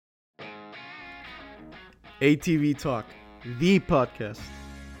ATV Talk, the podcast.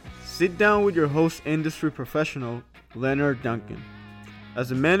 Sit down with your host, industry professional, Leonard Duncan, as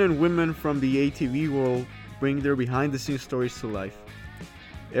the men and women from the ATV world bring their behind-the-scenes stories to life.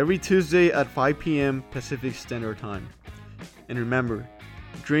 Every Tuesday at 5 p.m. Pacific Standard Time. And remember,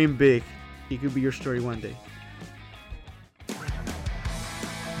 dream big. It could be your story one day.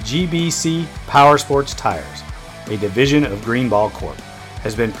 GBC Power Sports Tires, a division of Greenball Corp,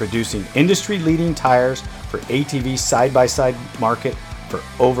 has been producing industry-leading tires for ATV side-by-side market for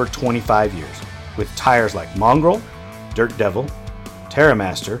over 25 years, with tires like Mongrel, Dirt Devil,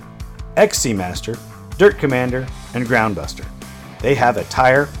 TerraMaster, XC Master, Dirt Commander, and Groundbuster. They have a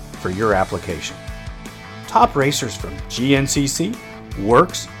tire for your application. Top racers from GNCC,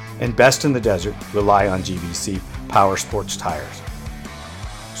 Works, and Best in the Desert rely on GBC Power Sports Tires.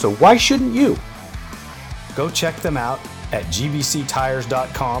 So why shouldn't you? Go check them out at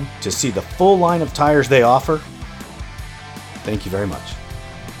gbctires.com to see the full line of tires they offer. Thank you very much.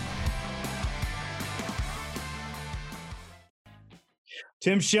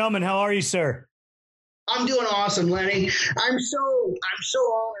 Tim Shellman, how are you, sir? I'm doing awesome, Lenny. I'm so honored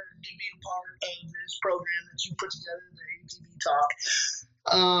to be a part of this program that you put together, the ATV Talk.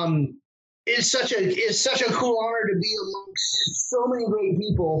 It's such a cool honor to be amongst so many great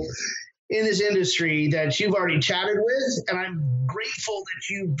people in this industry that you've already chatted with, and I'm grateful that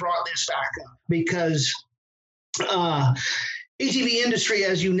you brought this back up because ATV industry,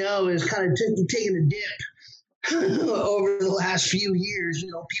 as you know, is kind of taking a dip over the last few years.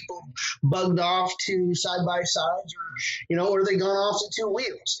 You know, people bugged off to side by sides, or they gone off to two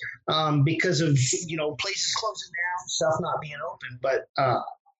wheels because of places closing down, stuff not being open. But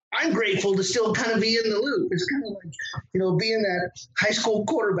I'm grateful to still kind of be in the loop. It's kind of like, being that high school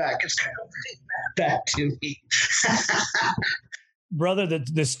quarterback. It's kind of bringing that back to me. Brother,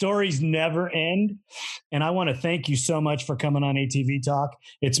 the stories never end. And I want to thank you so much for coming on ATV Talk.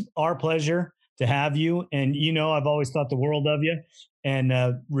 It's our pleasure to have you. And, I've always thought the world of you and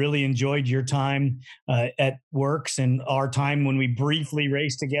really enjoyed your time at Works and our time when we briefly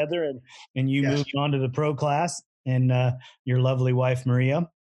raced together and you Yes. moved on to the pro class and your lovely wife, Maria.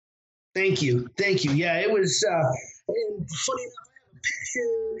 Thank you. Yeah, it was and funny enough. I have a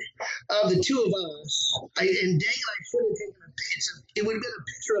picture of the two of us. And dang it, I should have taken a picture. It would have been a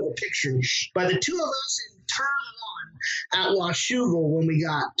picture of a picture. But the two of us in turn one at Washougal when we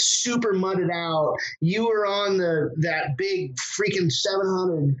got super mudded out. You were on that big freaking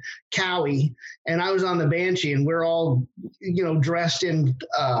 700 Cowie, and I was on the Banshee, and we're all dressed in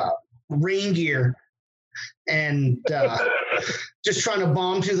rain gear. And just trying to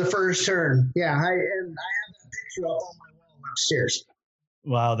bomb through the first turn. Yeah, I have that picture up on my wall upstairs.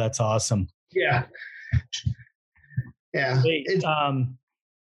 Wow, that's awesome. Yeah. Hey,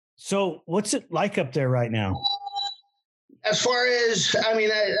 so what's it like up there right now? As far as,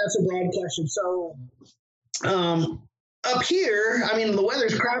 that's a broad question. So up here, the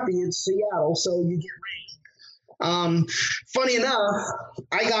weather's crappy. It's Seattle, so you get rain. Funny enough,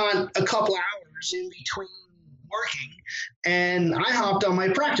 I got a couple hours in between working, and I hopped on my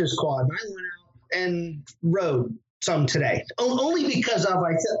practice quad. I went out and rode some today, only because I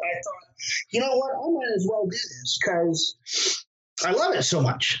thought, you know what, I might as well do this because I love it so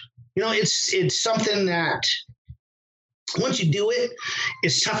much. It's something that once you do it,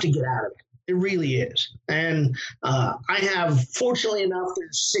 it's tough to get out of it. It really is. And I have, fortunately enough,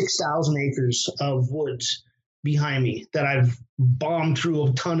 there's 6,000 acres of woods behind me that I've bombed through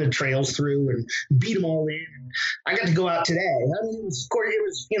a ton of trails through and beat them all in. And I got to go out today. It was rainy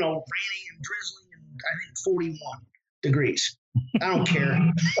and drizzling and I think 41 degrees. I don't care.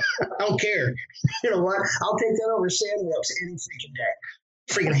 I don't care. You know what? I'll take that over sand whoops any freaking day.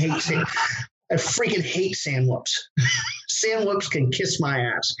 I freaking hate sand whoops. Sand whoops can kiss my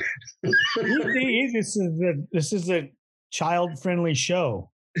ass. This is a child-friendly show.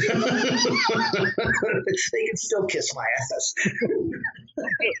 They can still kiss my ass.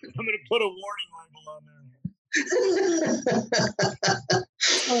 I'm going to put a warning label on there.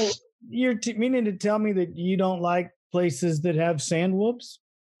 So you're meaning to tell me that you don't like places that have sand whoops?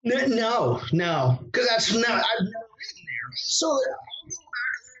 No, because I've never ridden there. So I'll go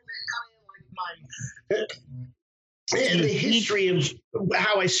back a little bit, kind of like the history of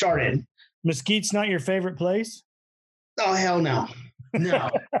how I started. Mesquite's not your favorite place? Oh, hell no. No,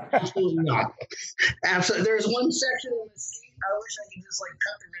 absolutely not. Absolutely. There's one section of Mesquite. I wish I could just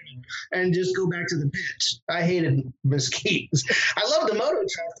cut the ribbon and just go back to the pitch. I hated Mesquite. I love the moto truck.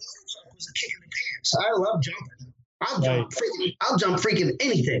 The moto truck was a kick in the pants. I love jumping. I'll jump freaking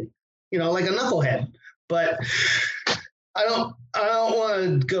anything, like a knucklehead. But I don't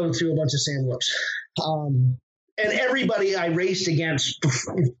want to go through a bunch of sand whoops. And everybody I raced against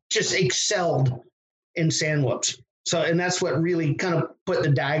just excelled in sand whoops. So, and that's what really kind of put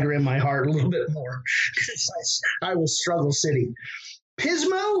the dagger in my heart a little bit more, because I was struggle city.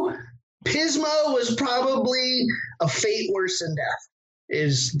 Pismo was probably a fate worse than death.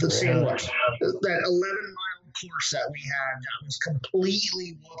 Is the sand whoops, that 11-mile course that we had that was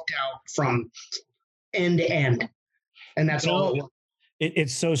completely whooped out from end to end, and that's all it was.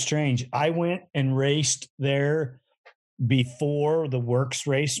 It's so strange. I went and raced there before the Works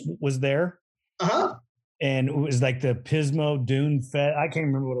race was there. Uh-huh. And it was like the Pismo Dune Fed. I can't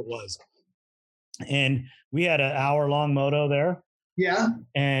remember what it was. And we had an hour-long moto there. Yeah.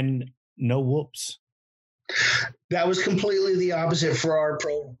 And no whoops. That was completely the opposite for our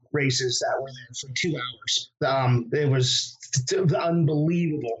pro races that were there for 2 hours. It was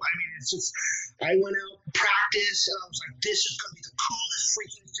unbelievable. I mean, it's just, I went out practice and I was like, this is going to be the coolest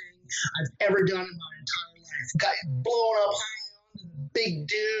freaking thing I've ever done in my entire life. Got blowing up high on the big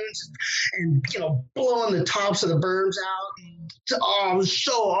dunes and blowing the tops of the berms out. And, it was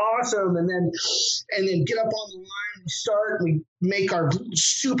so awesome. And then get up on the line, we start, we make our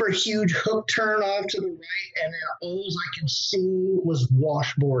super huge hook turn off to the right, and then all I could see was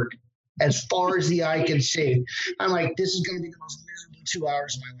washboard as far as the eye could see. I'm like, this is going to be the most miserable 2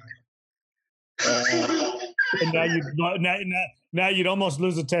 hours of my life. And now you'd almost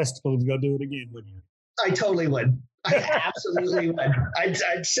lose a testicle to go do it again, wouldn't you? I totally would. I absolutely would. I'd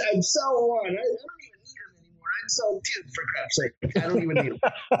sell one. I don't even need them anymore. I'd sell two, for crap's sake. I don't even need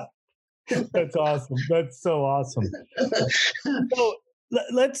them. That's awesome. That's so awesome. So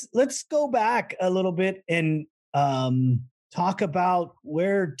let's go back a little bit and talk about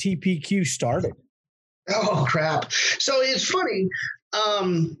where TPQ started. Oh crap! So it's funny.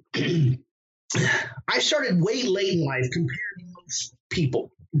 I started way late in life compared to most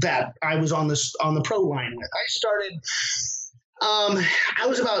people that I was on the pro line with. I started. I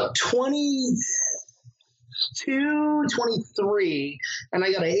was about 22, 23, and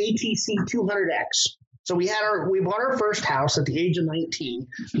I got an ATC 200X. So we bought our first house at the age of 19,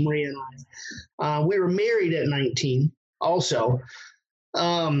 Maria and I. We were married at 19 also.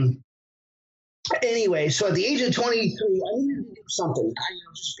 Anyway, so at the age of 23, I needed to do something.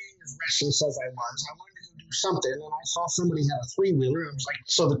 Just being as restless as I wanted to do something, and I saw somebody had a three-wheeler. I was like,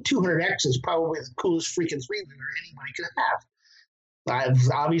 so the 200X is probably the coolest freaking three-wheeler anybody could have. I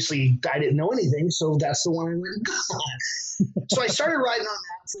didn't know anything, so that's the one I went and got. So I started riding on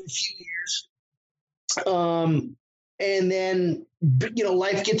that for a few years. And then,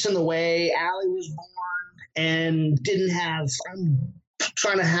 life gets in the way. Allie was born and I'm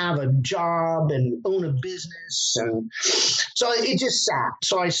trying to have a job and own a business. And so it just sat.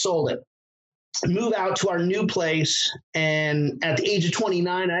 So I sold it, moved out to our new place. And at the age of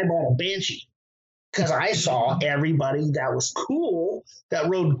 29, I bought a Banshee because I saw everybody that was cool that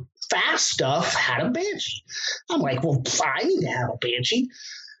rode fast stuff had a Banshee. I'm like, well, I need to have a Banshee.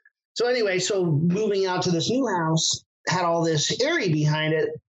 So anyway, moving out to this new house had all this area behind it.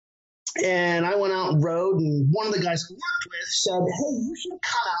 And I went out and rode, and one of the guys I worked with said, hey, you should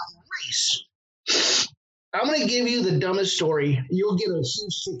come out and race. I'm going to give you the dumbest story. You'll get a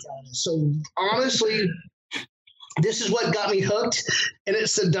huge kick out of it. So honestly, this is what got me hooked, and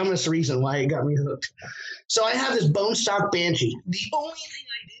it's the dumbest reason why it got me hooked. So I have this bone stock Banshee. The only thing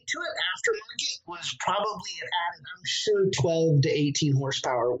I did to it aftermarket was probably it added, I'm sure, 12 to 18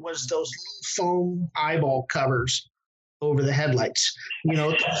 horsepower, was those little foam eyeball covers over the headlights.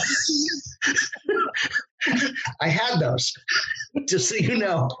 I had those, just so you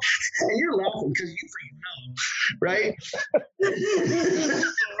know. And you're laughing because you freaking know, right?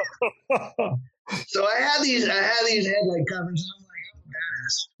 So I had these headlight covers,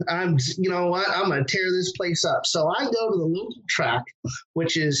 and I'm like, I'm a badass. You know what? I'm gonna tear this place up. So I go to the local track,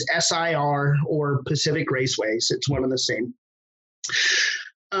 which is SIR or Pacific Raceways. It's one and the same.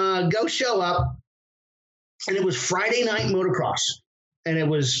 Go show up. And it was Friday night motocross, and it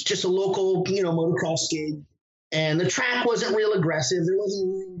was just a local, motocross gig. And the track wasn't real aggressive. There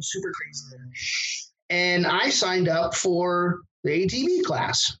wasn't anything super crazy there. And I signed up for the ATV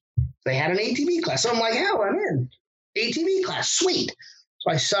class. They had an ATV class. So I'm like, hell, I'm in. ATV class, sweet.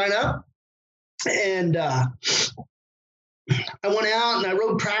 So I signed up, and I went out and I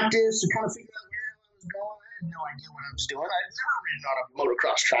rode practice to kind of figure out where I was going. I had no idea what I was doing. I'd never ridden on a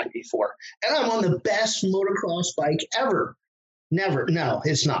motocross track before. And I'm on the best motocross bike ever. Never. No,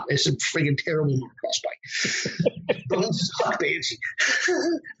 it's not. It's a friggin' terrible motocross bike. Don't suck, Banshee.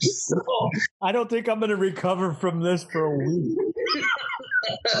 I don't think I'm going to recover from this for a week.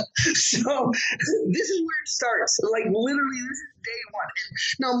 So this is where it starts. Like literally, this is day one.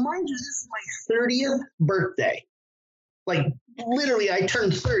 And now, mind you, this is my 30th birthday. Like literally, I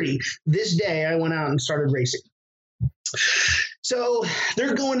turned 30 this day. I went out and started racing. So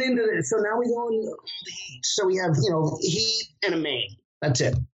they're going into this. So now we go into all the heats. So we have, heat and a main. That's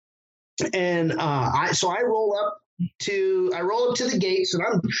it. And I roll up to the gates, and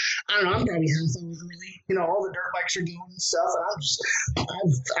I'm probably half early. All the dirt bikes are going and stuff, and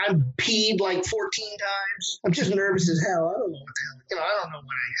I'm peed like 14 times. I'm just nervous as hell. I don't know what the hell. I don't know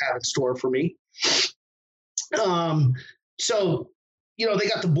what I have in store for me. So they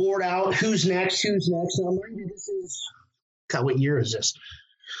got the board out. Who's next? And I'm like, this is, God, what year is this?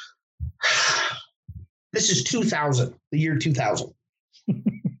 This is 2000, the year 2000.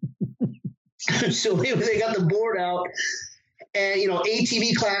 So they got the board out, and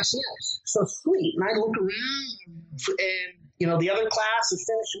ATV class next. So sweet. And I look around, and the other class is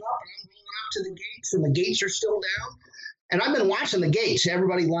finishing up, and I'm rolling up to the gates, and the gates are still down. And I've been watching the gates.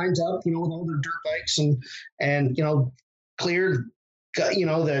 Everybody lines up, with all their dirt bikes, and clear.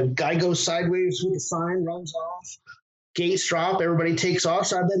 The guy goes sideways with the sign, runs off. Gates drop, everybody takes off.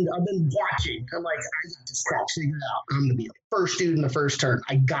 So I've been watching. I'm like, I got this crap figured out. I'm gonna be the first dude in the first turn.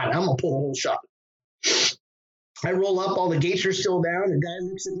 I got it. I'm gonna pull a whole shot. I roll up, all the gates are still down. The guy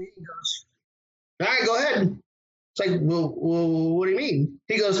looks at me and goes, "All right, go ahead." It's like, well, what do you mean?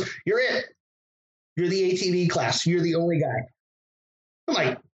 He goes, "You're it. You're the ATV class. You're the only guy." I'm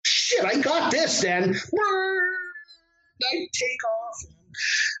like, shit, I got this then. I take off.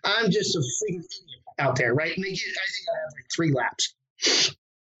 I'm just a freaking idiot out there, right? And I think I have like 3 laps.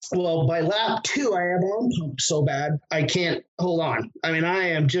 Well, by lap 2, I have arm pump so bad I can't hold on. I mean, I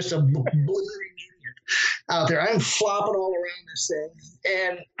am just a blithering idiot out there. I'm flopping all around this thing,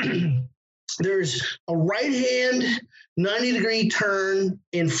 and there's a right-hand 90-degree turn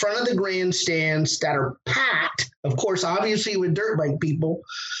in front of the grandstands that are packed, of course, obviously with dirt bike people,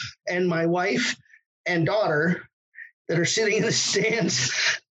 and my wife and daughter that are sitting in the stands.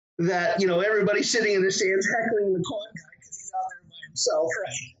 That everybody's sitting in the stands heckling the quad guy because he's out there by himself,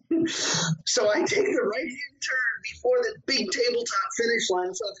 right? So I take the right-hand turn before the big tabletop finish line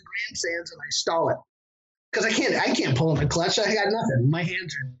in front of the grandstands, and I stall it because I can't pull in the clutch. I got nothing.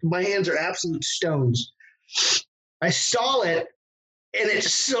 My hands are absolute stones. I stall it, and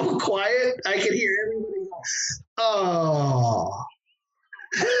it's so quiet I can hear everybody go, "Oh."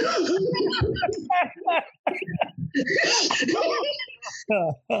 You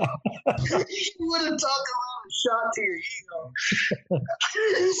would have talked about a shot to your ego.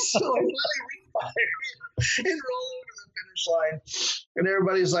 So I finally refired and roll over the finish line, and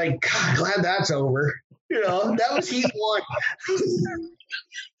everybody's like, "God, glad that's over." That was heat 1.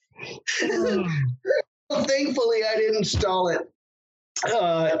 Well, thankfully, I didn't stall it.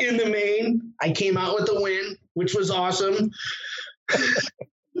 In the main, I came out with the win, which was awesome.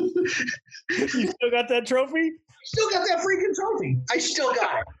 You still got that trophy? Still got that freaking trophy. I still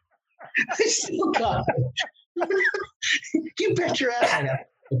got it. You bet your ass I got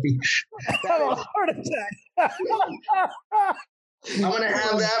it. Have a heart attack. I'm going to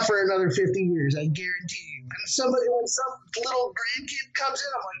have that for another 50 years, I guarantee you. And when some little grandkid comes in,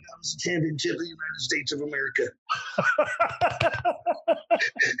 I'm like, that was the championship of the United States of America.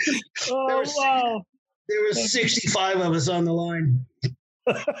 Wow. There was 65 of us on the line.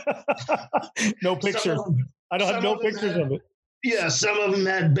 No picture. I don't have no pictures of it. Yeah, some of them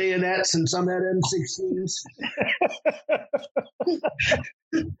had bayonets and some had M16s.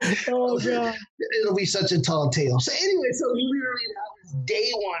 Oh, God. It'll be such a tall tale. So anyway, so literally that was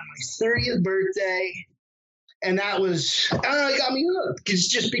day 1, my 30th birthday. And that was, I don't know, it got me hooked. It's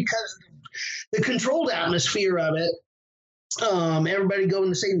just because of the controlled atmosphere of it. Everybody go in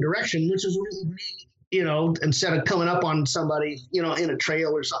the same direction, which is really neat, instead of coming up on somebody, in a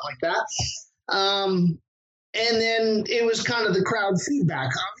trail or something like that. And then it was kind of the crowd feedback.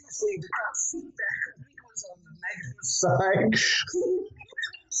 Obviously, the crowd feedback was on the negative side.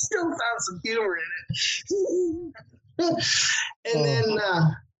 Still found some humor in it. And then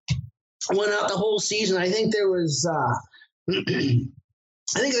went out the whole season. I think there was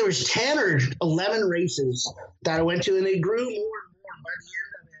 10 or 11 races that I went to, and they grew more and more. By the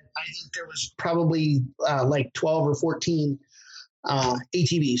end of it, I think there was probably like 12 or 14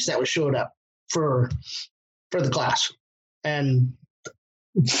 ATVs that showed up for the class. And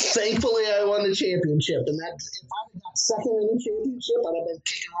thankfully I won the championship. And that, if I had got second in the championship, I'd have been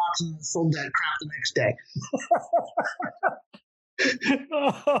kicking rocks and sold that crap the next day.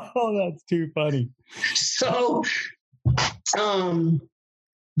 Oh, that's too funny. So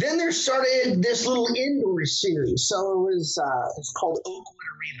Then there started this little indoor series. So it was it's called Oakwood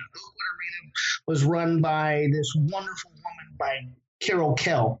Arena. Oakwood Arena was run by this wonderful woman by Carol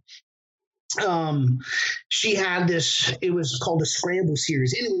Kell. She had this, it was called a Scramble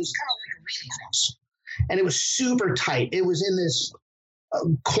series, and it was kind of like arena cross. And it was super tight. It was in this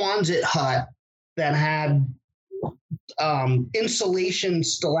Quonset hut that had insulation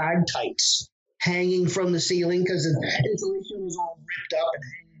stalactites hanging from the ceiling because the insulation was all ripped up and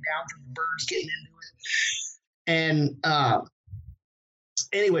hanging down from the birds getting into it. And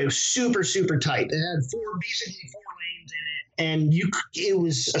anyway, it was super, super tight. It had basically four lanes in it, and it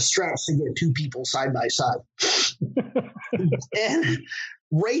was a stretch to get two people side by side. And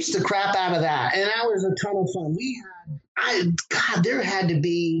raced the crap out of that, and that was a ton of fun. There had to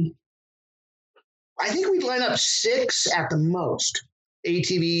be, I think we'd line up 6 at the most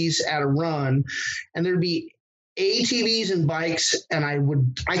ATVs at a run, and there'd be ATVs and bikes, and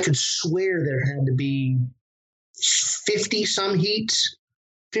I could swear there had to be 50 some heats,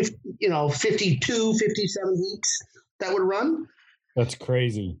 52, 57 heats that would run. That's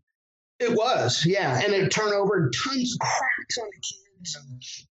crazy. It was, yeah, and it'd turn over tons of cracks on the kids.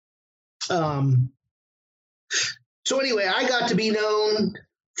 So anyway, I got to be known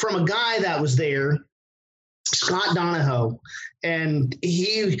from a guy that was there, Scott Donahoe, and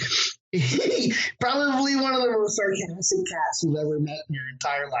he probably one of the most sarcastic cats you've ever met in your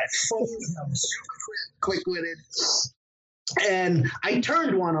entire life. Funny as hell, super quick-witted. And I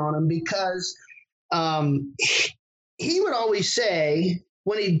turned one on him because he would always say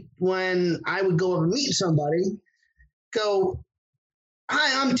when I would go over and meet somebody, go,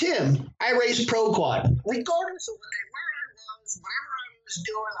 "Hi, I'm Tim. I race Pro Quad." Regardless of where I was, whatever I was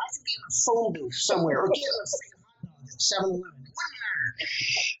doing, I could be in a phone booth somewhere or getting a freaking hot dog at 7-Eleven. It wouldn't matter.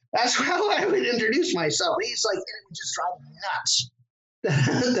 That's how I would introduce myself. He's like, it would just drive me nuts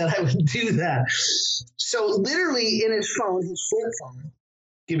that I would do that. So literally in his phone, his flip phone,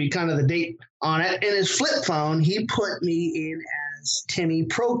 give you kind of the date on it, in his flip phone, he put me in as Timmy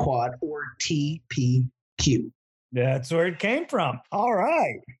Pro Quad, or TPQ. That's where it came from. All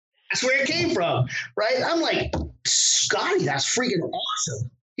right. That's where it came from, right? I'm like, Scotty, that's freaking awesome.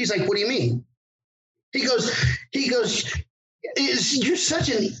 He's like, what do you mean? He goes, you're such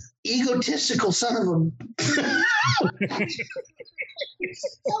an egotistical son of a...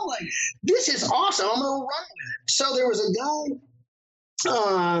 I'm like, this is awesome. I'm going to run with it. So there was a guy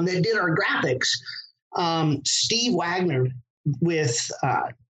that did our graphics, Steve Wagner with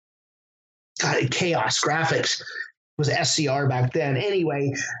Chaos Graphics, was SCR back then.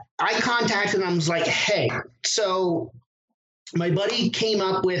 Anyway, I contacted him. I was like, hey, so my buddy came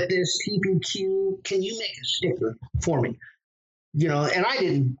up with this TPQ. Can you make a sticker for me? And I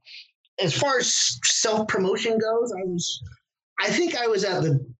didn't, as far as self-promotion goes, I think I was at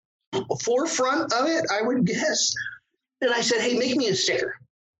the forefront of it, I would guess. And I said, hey, make me a sticker.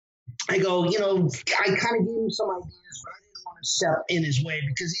 I go, I kind of gave him some ideas, but I didn't want to step in his way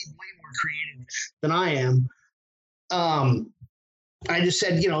because he's way more creative than I am. I just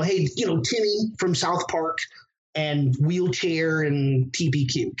said, hey, Timmy from South Park and Wheelchair and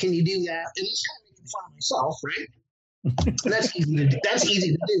TPQ. Can you do that? And it's kind of making fun of myself, right? And that's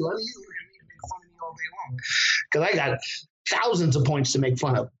easy to do. I mean, you look at me and make fun of me all day long because I got thousands of points to make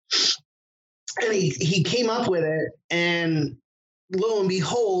fun of. And he came up with it, and lo and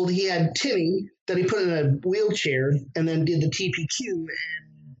behold, he had Timmy that he put in a wheelchair and then did the TPQ, and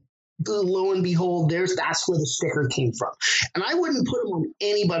lo and behold, that's where the sticker came from. And I wouldn't put him on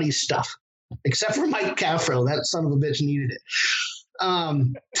anybody's stuff except for Mike Caffro. That son of a bitch needed it.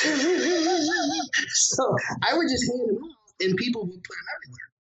 So I would just hand him out, and people would put him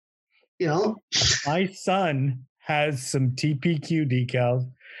everywhere. My son has some TPQ decals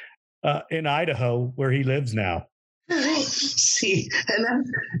in Idaho, where he lives now. See, and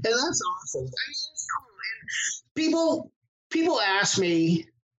that's awesome. I mean, that's cool. And people ask me,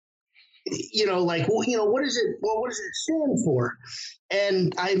 like, what is it? Well, what does it stand for?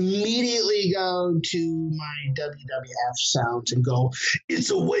 And I immediately go to my WWF sounds and go, it's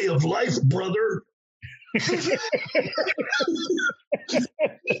a way of life, brother.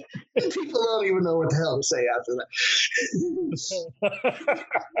 People don't even know what the hell to say after that.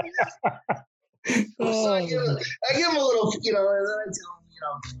 So I give him a little, and then I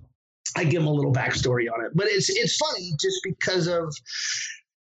tell him, I give him a little backstory on it. But it's funny just because of,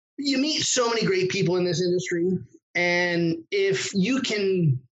 you meet so many great people in this industry, and if you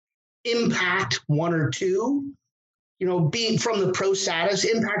can impact one or two, being from the pro status,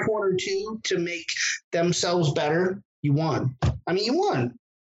 impact one or two to make themselves better, you won. I mean, you won.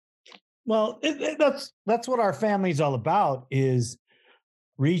 Well, that's what our family's all about, is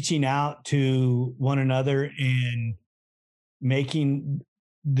reaching out to one another and making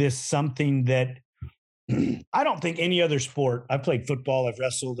this something that I don't think any other sport. I've played football, I've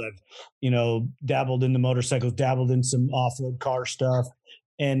wrestled, I've, dabbled in the motorcycles, dabbled in some off-road car stuff.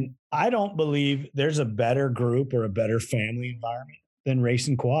 And I don't believe there's a better group or a better family environment than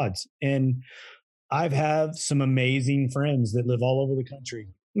racing quads. And I've had some amazing friends that live all over the country,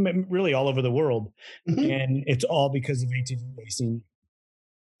 really all over the world. Mhm. And it's all because of ATV racing.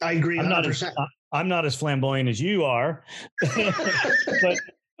 I agree. I'm not as flamboyant as you are, but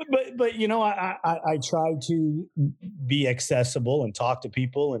I try to be accessible and talk to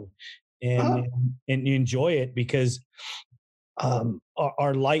people and enjoy it because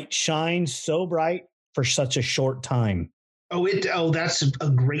our light shines so bright for such a short time. That's a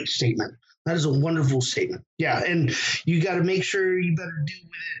great statement. That is a wonderful statement. Yeah, and you got to make sure you better do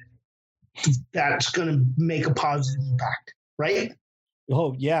with it that's going to make a positive impact, right?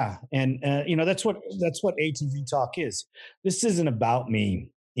 Oh yeah, and that's what ATV Talk is. This isn't about me,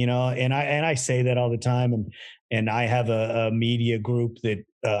 and I say that all the time, and I have a media group that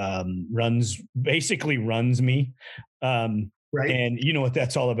runs me, Right. And you know what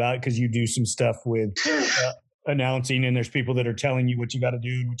that's all about because you do some stuff with announcing, and there's people that are telling you what you got to do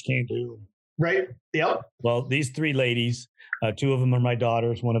and what you can't do. Right. Yep. Well, these three ladies, two of them are my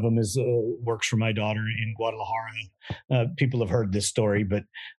daughters. One of them works for my daughter in Guadalajara. People have heard this story, but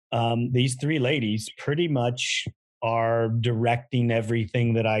these three ladies pretty much are directing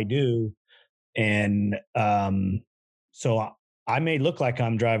everything that I do. And so I may look like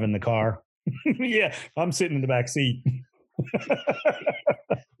I'm driving the car. Yeah, I'm sitting in the back seat.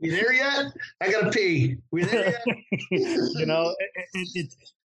 You there yet? I gotta pee. We there yet?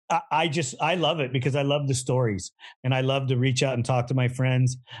 I love it because I love the stories and I love to reach out and talk to my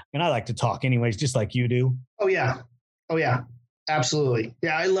friends. And I like to talk anyways, just like you do. Oh yeah. Absolutely.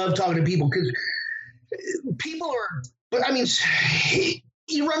 Yeah. I love talking to people because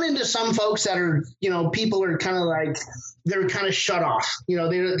you run into some folks that are, people are kind of like, they're kind of shut off, they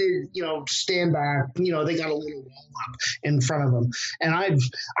stand back, they got a little wall up in front of them. And I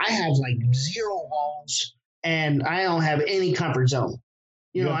have like zero walls and I don't have any comfort zone.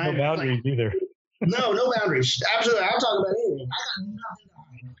 No boundaries either. No boundaries. Absolutely. I'll talk about anything.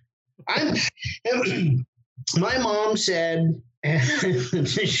 I got nothing to hide. My mom said,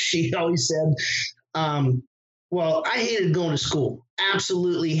 she always said, well, I hated going to school.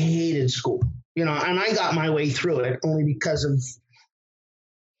 Absolutely hated school. And I got my way through it only because of,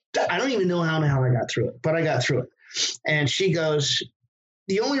 I don't even know how the hell I got through it, but I got through it. And she goes,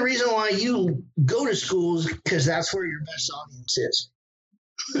 the only reason why you go to school is because that's where your best audience is.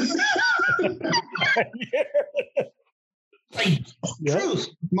 Truth,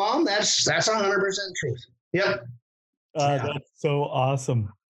 Mom. That's 100% truth. Yep. That's so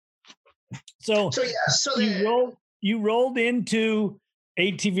awesome. So you rolled into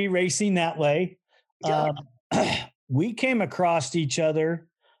ATV racing that way. Yeah. We came across each other.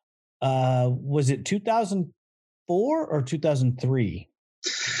 Was it 2004 or 2003?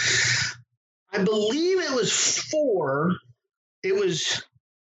 I believe it was 4. It was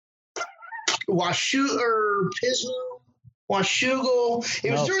Washougal.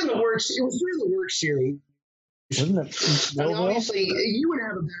 It was during the works. It was during the work series. Wasn't it? Obviously, you would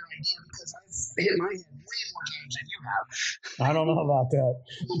have a better idea because I've hit my head way more times than you have. I don't know about that.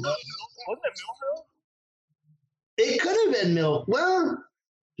 Wasn't it Millville? It could have been Mill. Well,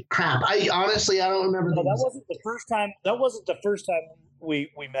 crap. I don't remember. No, that wasn't the first time. That wasn't the first time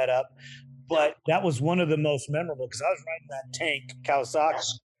we met up, but that was one of the most memorable because I was riding that tank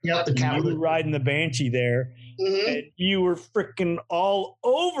Kawasaki. Yep, the You were riding the Banshee there, and you were freaking all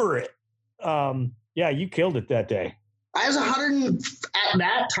over it. Yeah, you killed it that day. I was at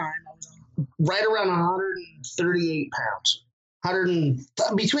that time, I was right around 138 pounds.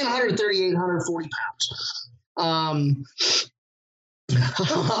 Between 138 and 140 pounds.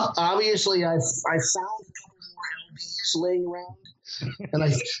 Obviously, I found a couple more LBs laying around, and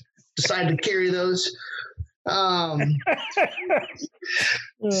I decided to carry those. But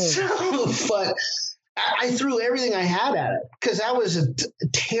I threw everything I had at it because that was a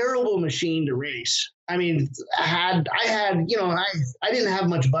terrible machine to race. I mean, I didn't have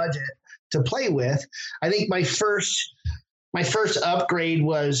much budget to play with. I think my first upgrade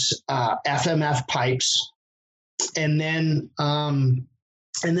was FMF pipes, and then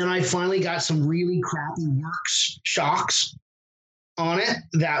I finally got some really crappy Works shocks on it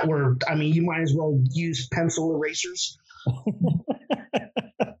that were, you might as well use pencil erasers.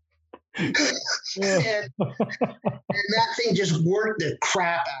 and that thing just worked the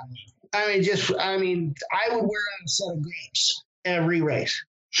crap out of me. I would wear out a set of grapes every race.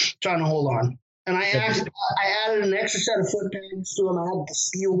 trying to hold on. And I added an extra set of foot pegs to them. I had the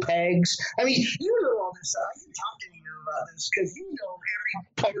steel pegs. I mean, you know all this stuff. I can talk to you about this because you know every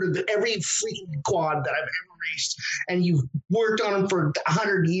part of every freaking quad that I've ever raced, and you've worked on them for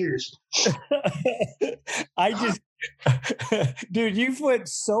 100 years. Dude, you went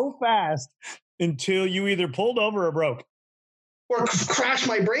so fast until you either pulled over or broke. Or crashed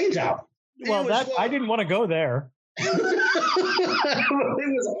my brains out. Well, I didn't want to go there. It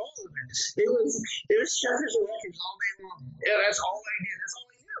was all of it. It was checkers and records all day long. Yeah, that's all I did. That's all I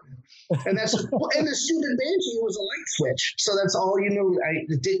knew. And and the stupid Banshee was a light switch, so that's all you knew.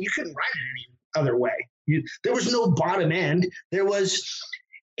 You couldn't ride it any other way. There was no bottom end. There was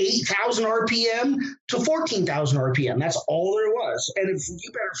 8,000 RPM to 14,000 RPM. That's all there was. And if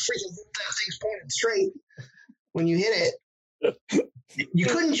you better freaking hope that thing's pointed straight when you hit it. You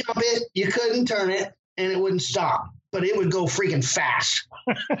couldn't jump it, you couldn't turn it, and it wouldn't stop. But it would go freaking fast.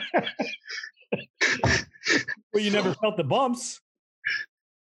 Well, you never felt the bumps.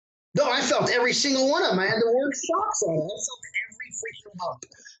 No, I felt every single one of them. I had to work shocks on it. I felt every freaking bump.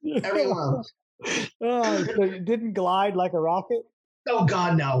 Every one. Oh, so it didn't glide like a rocket? Oh,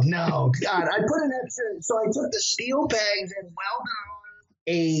 God, no. God, I put an extra. So I took the steel pegs and welded on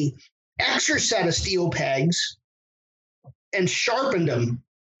a extra set of steel pegs and sharpened them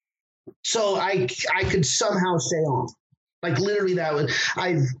so I could somehow stay on. Like literally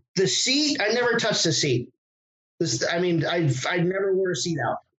the seat, I never touched the seat. I never wore a seat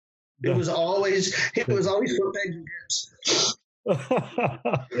out. It was always foot pegs and grips.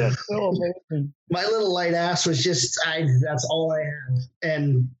 Yeah, so amazing. My little light ass was just, that's all I had.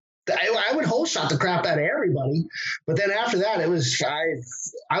 And I would whole shot the crap out of everybody. But then after that, it was,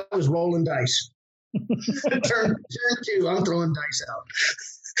 I was rolling dice. turn 2, I'm throwing dice out.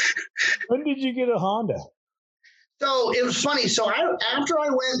 When did you get a Honda? So it was funny. So after I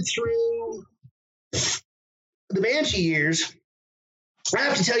went through the Banshee years, I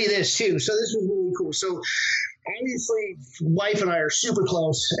have to tell you this too. So this was really cool. So obviously, wife and I are super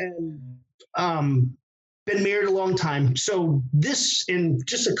close and been married a long time. So this, in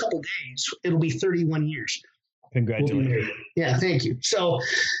just a couple days, it'll be 31 years. Congratulations. Yeah, thank you. So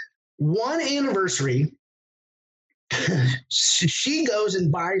one anniversary, she goes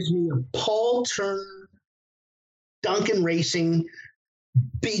and buys me a Paul Turner Duncan Racing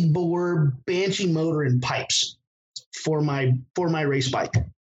big bore Banshee motor and pipes for my race bike.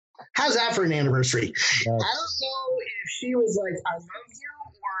 How's that for an anniversary? Yeah. I don't know if she was like, I love you,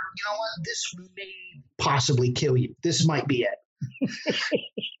 or you know what, this may possibly kill you. This might be it.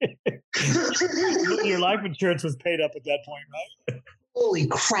 Your life insurance was paid up at that point, right? Holy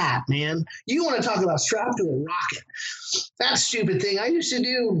crap, man. You want to talk about strapped to a rocket. That stupid thing. I used to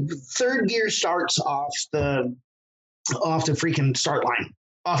do third gear starts off the freaking start line.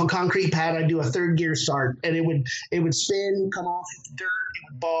 Off a concrete pad, I'd do a third gear start, and it would spin, come off the dirt, it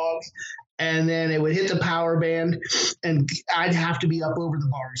would bog, and then it would hit the power band, and I'd have to be up over the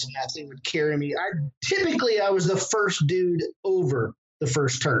bars, and that thing would carry me. I was the first dude over the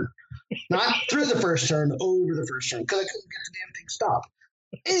first turn. Not through the first turn, over the first turn, because I couldn't get the damn thing stopped.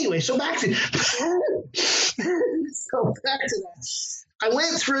 Anyway, so back to that. I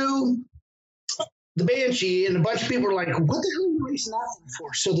went through the Banshee, and a bunch of people were like, what the hell are you racing that thing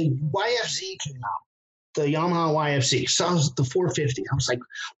for? So the YFZ came out, the Yamaha YFZ. So I was the 450. I was like,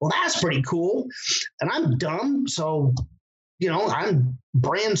 well, that's pretty cool. And I'm dumb, so, I'm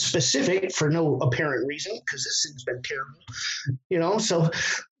brand specific for no apparent reason, because this thing's been terrible, so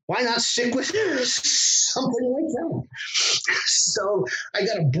why not stick with something like that? So I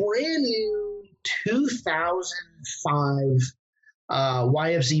got a brand new 2005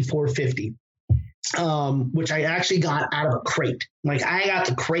 YFZ 450. Which I actually got out of a crate. Like, I got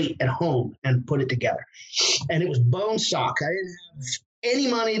the crate at home and put it together. And it was bone stock. I didn't have any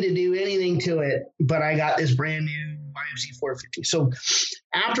money to do anything to it, but I got this brand new YFZ 450. So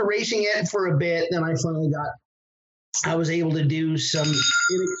after racing it for a bit, then I was able to do some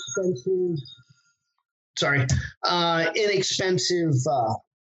inexpensive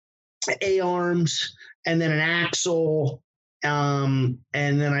A-arms, and then an axle. And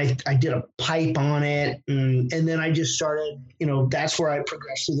then I did a pipe on it, and then I just started, that's where I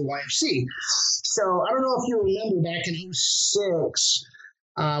progressed through the YFC. So I don't know if you remember back in 2006,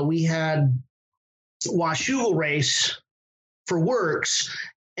 we had Washougal race for Works,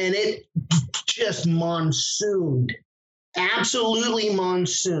 and it just monsooned, absolutely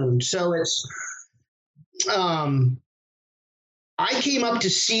monsooned. So it's, I came up to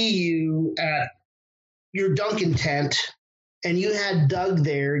see you at your Duncan tent, and you had Doug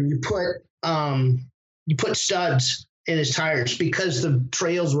there, and you put studs in his tires because the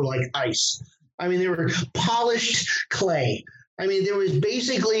trails were like ice. I mean, they were polished clay. I mean, there was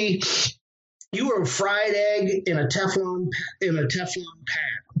basically, you were a fried egg in a Teflon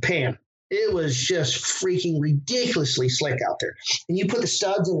pan. It was just freaking ridiculously slick out there. And you put the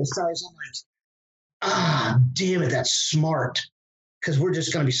studs in his tires. I'm like, damn it, that's smart. Because we're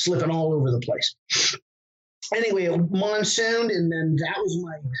just going to be slipping all over the place. Anyway, it monsooned, and then that was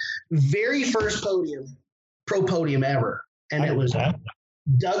my very first pro podium ever. And it was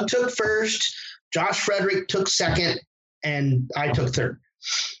Doug took first, Josh Frederick took second, and I took third.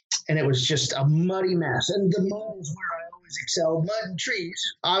 And it was just a muddy mess. And the mud is where I always excelled. Mud and trees.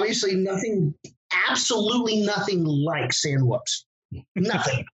 Obviously, absolutely nothing like sand whoops.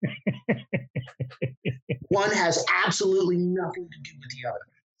 Nothing. One has absolutely nothing to do with the other.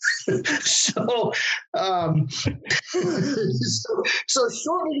 So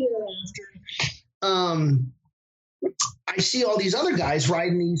shortly thereafter, I see all these other guys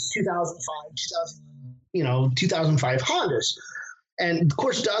riding these 2005 Hondas. And of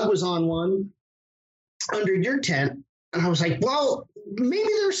course, Doug was on one under your tent. And I was like, well, maybe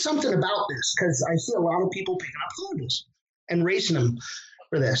there's something about this, because I see a lot of people picking up Hondas and racing them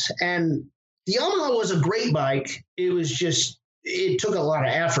for this. And the Yamaha was a great bike. It was just, it took a lot of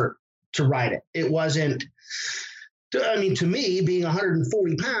effort to ride it. It wasn't, I mean, to me, being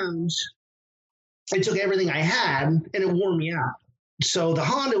 140 pounds, it took everything I had and it wore me out. So the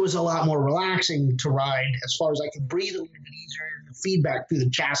Honda was a lot more relaxing to ride, as far as I could breathe a little bit easier, and the feedback through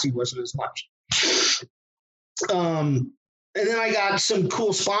the chassis wasn't as much. And then I got some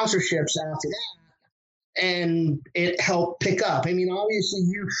cool sponsorships after that, and it helped pick up. I mean, obviously, I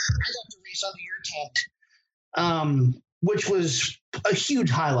got to race under your tent, which was a huge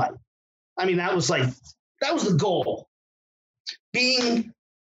highlight. I mean, that was the goal. Being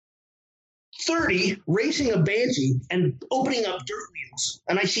 30, racing a Banshee and opening up dirt wheels,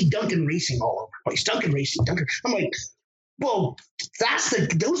 and I see Duncan Racing all over the place. Duncan Racing. I'm like, well,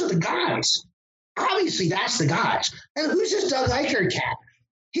 those are the guys. Obviously, that's the guys. And who's this Doug Eicher cat?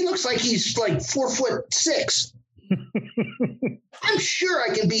 He looks like he's like 4'6". I'm sure I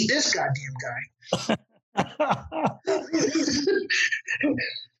can beat this goddamn guy.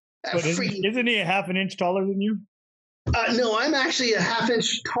 But isn't he a half an inch taller than you? No, I'm actually a half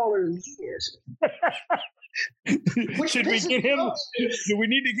inch taller than he is. Should we get him? Do we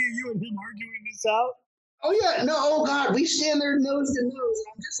need to get you and him arguing this out? Oh, yeah. No, oh, God. We stand there nose to nose. And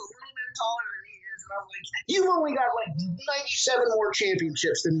I'm just a little bit taller than he is. And I'm like, you've only got like 97 more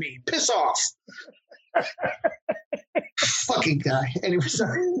championships than me. Piss off. Fucking guy. Anyway,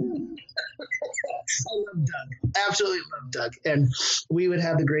 sorry. I love Doug. Absolutely love Doug. And we would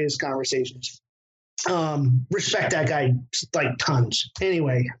have the greatest conversations. Respect that guy like tons.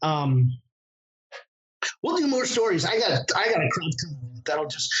 Anyway, we'll do more stories. I got a crowd coming that'll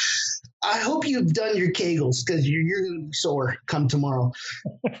just. I hope you've done your Kegels, because you're going to be sore come tomorrow.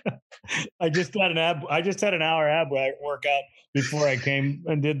 I just had an hour ab workout before I came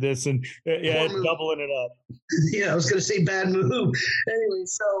and did this, and it's doubling it up. Yeah, I was going to say bad move. Anyway,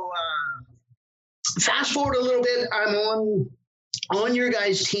 so fast forward a little bit. I'm on your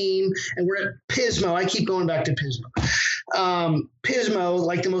guys' team, and we're at Pismo. I keep going back to Pismo. Pismo,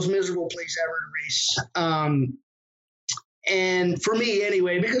 like the most miserable place ever to race. And for me,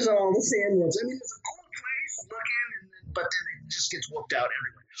 anyway, because of all the sandwoods. I mean, it's a cool place looking, but then it just gets whooped out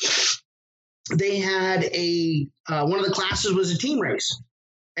everywhere. They had one of the classes was a team race,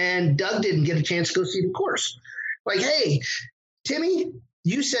 and Doug didn't get a chance to go see the course. Like, hey, Timmy,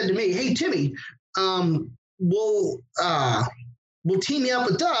 you said to me, hey, Timmy, we'll team you up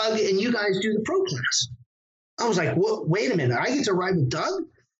with Doug, and you guys do the pro class. I was like, wait a minute, I get to ride with Doug?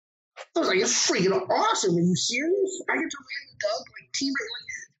 I was like, it's freaking awesome. Are you serious? I get to ride with Doug, like team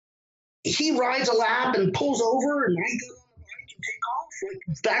race. Like, he rides a lap and pulls over, and I get on the bike and take off like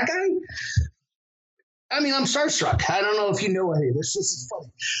that guy. I mean, I'm starstruck. I don't know if you know any of this. This is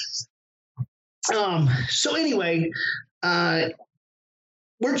funny. So anyway,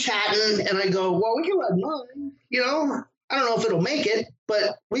 we're chatting, and I go, well, we can ride mine. You know, I don't know if it'll make it,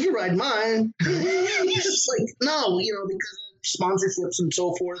 but we can ride mine. He's just like, no, because of sponsorships and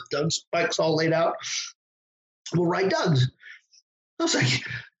so forth. Doug's bike's all laid out. We'll ride Doug's. I was like,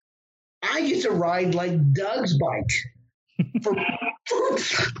 I get to ride like Doug's bike.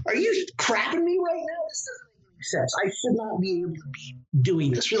 Are you crapping me right now? This doesn't make any sense. I should not be able to be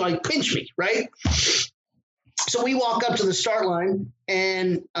doing this. You're like, pinch me, right? So we walk up to the start line,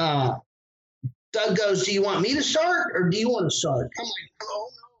 and Doug goes, do you want me to start, or do you want to start? I'm like, oh,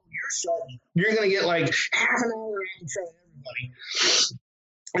 no, you're starting. You're going to get like half an hour out in front of everybody.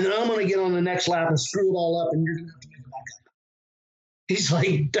 And then I'm going to get on the next lap and screw it all up, and you're going to have to make it back up. He's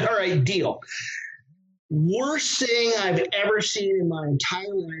like, all right, deal. Worst thing I've ever seen in my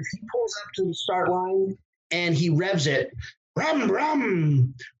entire life. He pulls up to the start line, and he revs it, rum,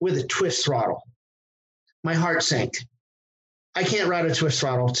 rum, with a twist throttle. My heart sank. I can't ride a twist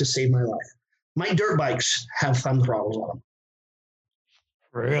throttle to save my life. My dirt bikes have thumb throttles on them.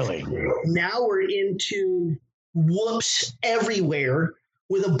 Really? Now we're into whoops everywhere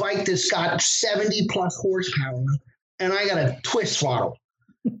with a bike that's got 70 plus horsepower, and I got a twist throttle.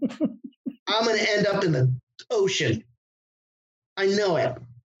 I'm going to end up in the ocean. I know it. I'm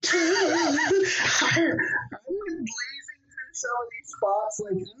blazing through some of these spots.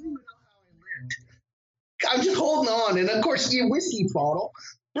 Like, I don't even know how I lived. I'm just holding on. And of course, you whiskey throttle.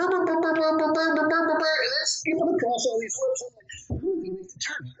 Burr, burr, burr, burr, burr, burr, burr, burr, burr, burr. And it's skipping across all these whoops. I'm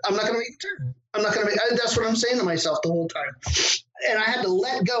like, I'm not going to make the turn. I'm not going to make that's what I'm saying to myself the whole time. And I had to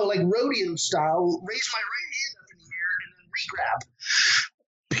let go, like rodeo style, raise my right hand up in the air and then re-grab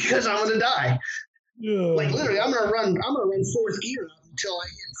because I'm going to die. Yeah. Like literally, I'm going to run fourth gear until I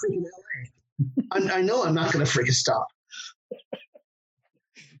hit freaking LA. I know I'm not going to freaking stop.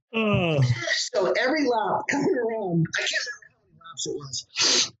 So every lap coming around, I can't remember how many laps it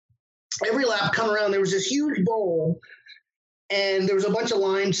was. Every lap coming around, there was this huge bowl, and there was a bunch of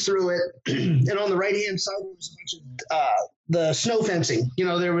lines through it. And on the right-hand side, there was a bunch of the snow fencing. You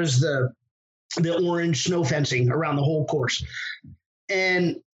know, there was the orange snow fencing around the whole course.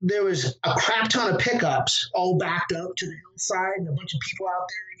 And there was a crap ton of pickups all backed up to the hillside and a bunch of people out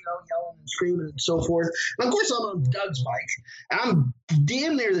there, you know, yelling and screaming and so forth. And of course, I'm on Doug's bike. I'm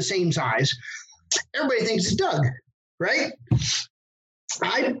damn near the same size. Everybody thinks it's Doug, right?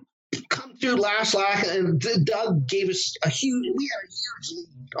 I come through last lap, and Doug gave us we had a huge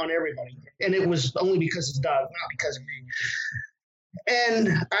lead on everybody. And it was only because of Doug, not because of me.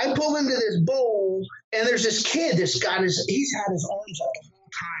 And I pull into this bowl, and there's this kid he's had his arms up the whole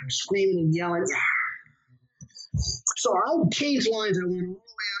time, screaming and yelling. So I changed lines. I went all the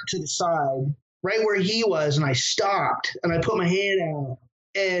way up to the side, right where he was, and I stopped, and I put my hand out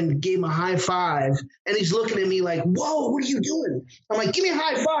and gave him a high five. And he's looking at me like, whoa, what are you doing? I'm like, give me a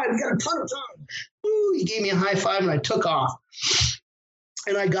high five. We got a ton of time. Woo, he gave me a high five, and I took off.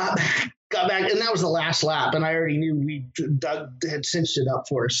 And I got back, and that was the last lap, and I already knew Doug had cinched it up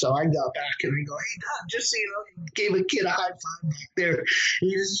for us. So I got back, and I go, hey, Doug, just so you know, he gave a kid a high five back there, and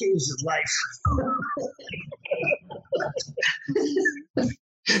he just changed his life.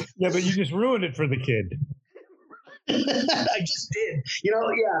 Yeah, but you just ruined it for the kid. I just did. You know,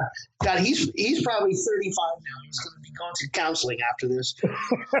 yeah. God, he's probably 35 now. He's going to be going through counseling after this.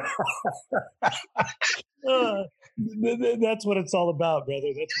 That's what it's all about,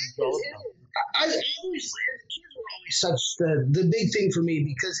 brother. That's what it's all about. I always say the kids were always such the big thing for me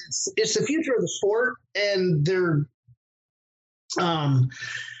because it's the future of the sport, and they're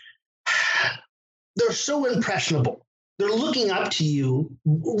so impressionable. They're looking up to you,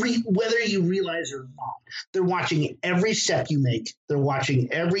 whether you realize or not. They're watching every step you make. They're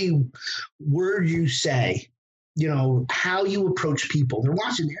watching every word you say, you know, how you approach people. They're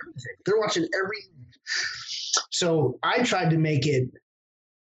watching everything. They're watching everything. So I tried to make it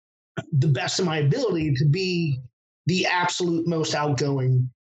the best of my ability to be the absolute most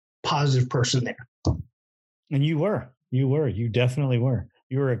outgoing, positive person there. And you were. You definitely were.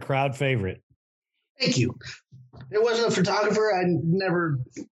 You were a crowd favorite. Thank you. It wasn't a photographer I never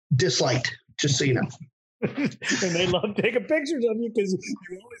disliked, just so you know. And they love taking pictures of you because you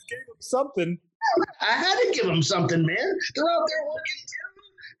always gave them something. I had to give them something, man. They're out there working too,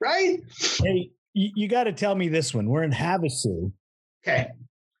 right? Hey, you got to tell me this one. We're in Havasu. Okay.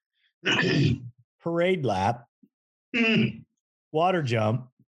 Parade lap. Water jump.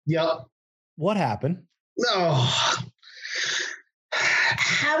 Yep. What happened? Oh.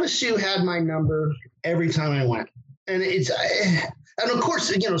 Havasu had my number every time I went. And and of course,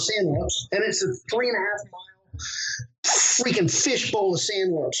 you know, sand whoops. And it's a 3.5 mile freaking fishbowl of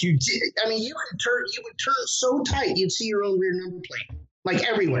sand whoops. You would turn so tight you'd see your own rear number plate. Like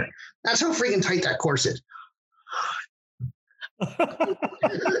everywhere. That's how freaking tight that course is. I'm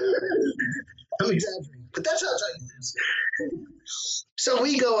exaggerating, but that's how tight it is. So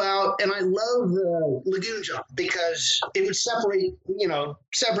we go out, and I love the lagoon jump because it would separate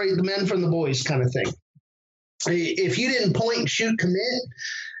the men from the boys kind of thing. If you didn't point and shoot commit,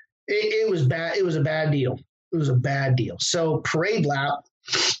 it was bad. It was a bad deal. It was a bad deal. So parade lap,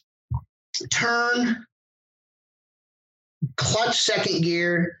 turn, clutch second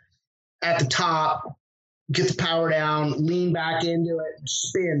gear at the top, get the power down, lean back into it,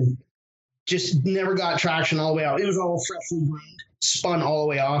 spin. Just never got traction all the way out. It was all freshly groomed. spun all the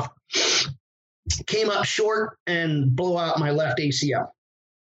way off. Came up short and blow out my left ACL.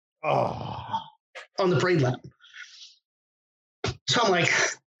 Oh. On the parade lap. So I'm like,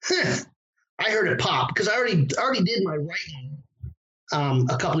 I heard it pop because I already did my right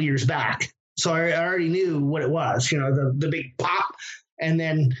a couple of years back. So I already knew what it was, the big pop, and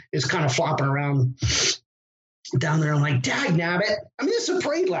then it's kind of flopping around down there. I'm like, dag nabbit. I mean, it's a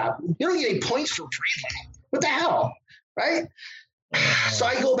parade lap. You don't get any points for a parade lap. What the hell? Right? So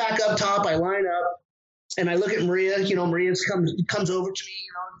I go back up top, I line up, and I look at Maria. Maria comes over to me.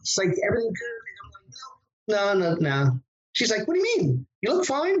 It's like, everything good? I'm like, no. She's like, what do you mean? You look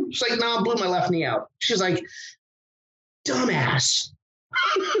fine? She's like, no, I blew my left knee out. She's like, dumbass.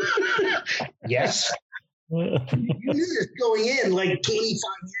 Yes. You knew this going in like 25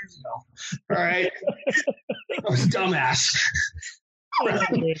 years ago. All right. I was dumbass.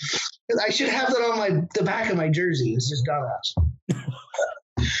 I should have that on the back of my jersey. It's just dumbass.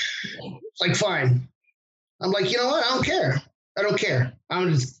 It's like, fine. I'm like, you know what? I don't care.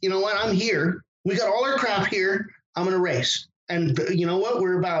 I'm just, you know what? I'm here. We got all our crap here. I'm going to race. And you know what?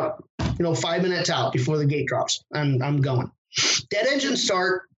 We're about, 5 minutes out before the gate drops. I'm going. Dead engine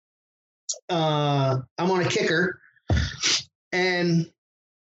start. I'm on a kicker. And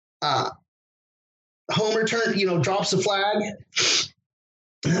Homer drops the flag.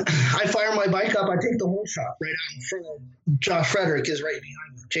 I fire my bike up. I take the whole shot right out in front of Josh Frederick is right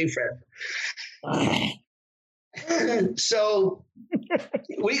behind me, J. Fred. So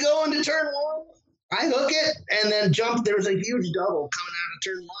we go into turn one. I hook it and then jump. There's a huge double coming out of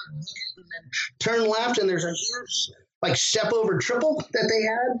turn one. Hook it and then turn left, and there's a huge step over triple that they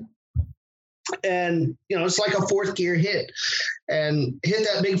had. And it's like a fourth gear hit, and hit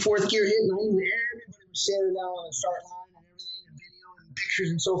that big fourth gear hit, and everybody was standing down on the start line and everything, and video and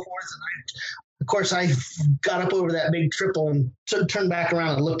pictures and so forth. And I got up over that big triple and turned back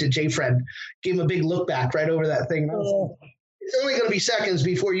around and looked at J. Fred, gave him a big look back right over that thing. And I was like, it's only going to be seconds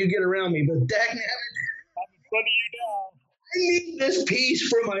before you get around me, but dang it, I need this piece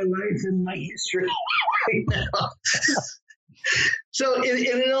for my life and my history right now. So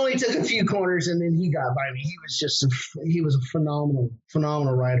it only took a few corners, and then he got by me. He was a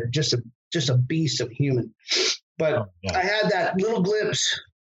phenomenal rider, just a beast of a human. But I had that little glimpse,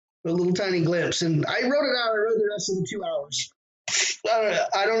 a little tiny glimpse, and I rode it out. I rode the rest of the 2 hours.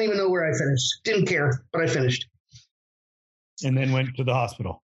 I don't even know where I finished. Didn't care, but I finished. And then went to the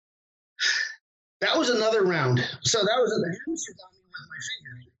hospital. That was another round. So that was the hamster got me with my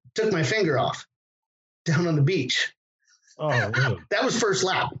finger. Took my finger off down on the beach. Oh, really? That was first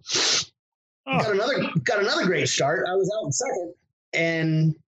lap. Got another great start. I was out in second,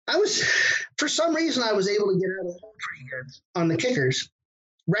 and for some reason I was able to get out of the hole pretty good on the kickers.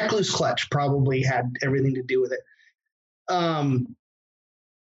 Recluse clutch probably had everything to do with it.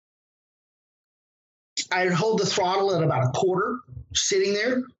 I'd hold the throttle at about a quarter, sitting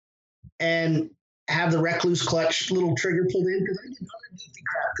there, and have the Recluse clutch little trigger pulled in because I did other goofy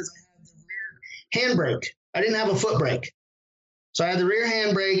crap because I had the rear handbrake. I didn't have a foot brake. So I had the rear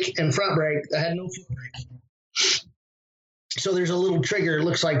handbrake and front brake. I had no foot brake. So there's a little trigger. It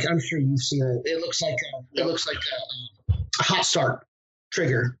looks like, I'm sure you've seen it. It looks like a hot start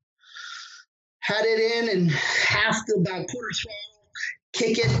trigger. Had it in and about quarter throttle,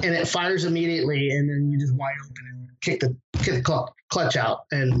 kick it, and it fires immediately, and then you just wide open and kick the clutch out,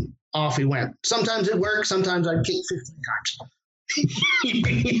 and off he went. Sometimes it worked. Sometimes I'd kick 15 times.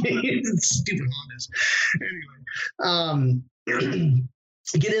 Stupid Hondas. Anyway,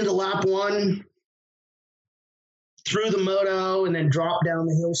 get into lap one, through the moto, and then drop down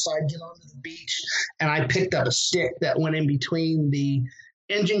the hillside, get onto the beach, and I picked up a stick that went in between the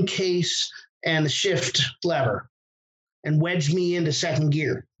engine case and the shift lever and wedged me into second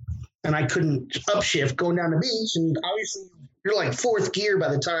gear. And I couldn't upshift going down the beach, and obviously you're like fourth gear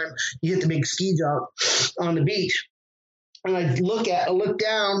by the time you hit the big ski jump on the beach. And I look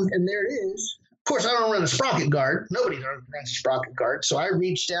down, and there it is. Of course, I don't run a sprocket guard. Nobody runs a sprocket guard. So I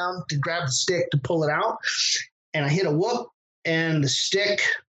reached down to grab the stick to pull it out, and I hit a whoop, and the stick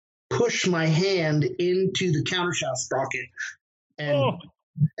pushed my hand into the countershaft sprocket and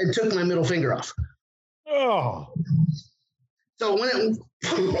took my middle finger off. Oh. So when it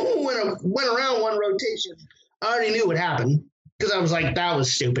went around one rotation, I already knew what happened because I was like, that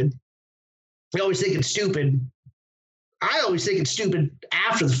was stupid. I always think it's stupid. I always think it's stupid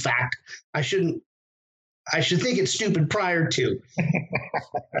after the fact. I should think it's stupid prior to.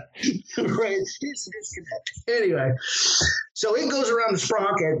 Right? It's a disconnect. Anyway, so it goes around the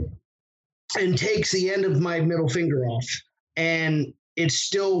sprocket and takes the end of my middle finger off, and it's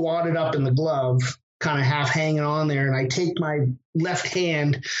still wadded up in the glove kind of half hanging on there. And I take my left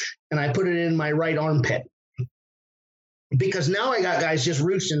hand and I put it in my right armpit. Because now I got guys just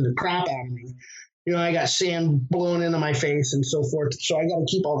roosting the crap out of me. I got sand blowing into my face and so forth. So I got to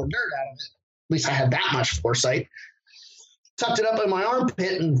keep all the dirt out of it. At least I had that much foresight. Tucked it up in my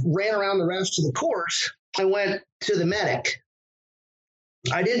armpit and ran around the rest of the course. I went to the medic.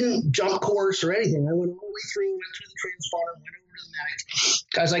 I didn't jump course or anything. I went all the way through, went through the transponder, went over to the medic.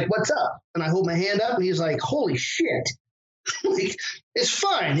 Guy's like, "What's up?" And I hold my hand up, and he's like, "Holy shit." Like, it's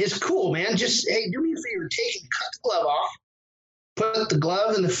fine. It's cool, man. Just, hey, do me a favor. Cut the glove off. Put the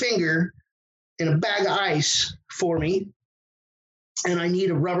glove and the finger in a bag of ice for me. And I need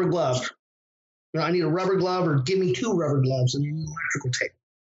a rubber glove. I need a rubber glove, or give me 2 rubber gloves and electrical tape.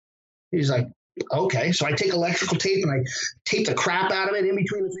 He's like, okay. So I take electrical tape and I tape the crap out of it in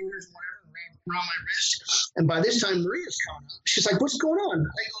between the fingers and whatever, around my wrist. And by this time, Maria's coming up. She's like, "What's going on?" I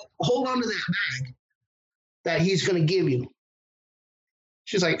go, "Hold on to that bag that he's going to give you."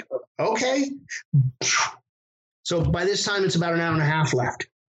 She's like, "Okay." So by this time, it's about an hour and a half left.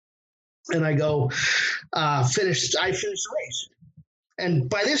 And I go, finished the race. And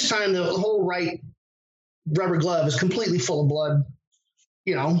by this time, the whole right rubber glove is completely full of blood.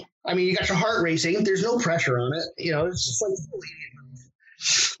 You got your heart racing. There's no pressure on it. It's just like full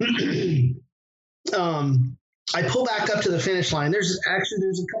idiot move. I pull back up to the finish line. There's a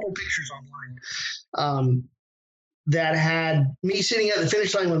couple pictures online that had me sitting at the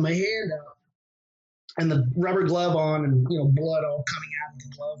finish line with my hand out and the rubber glove on, and blood all coming out of the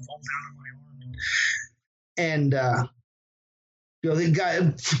glove all down on my arm. And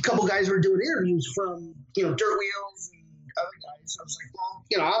a couple guys were doing interviews from Dirt Wheels and other guys. I was like, well,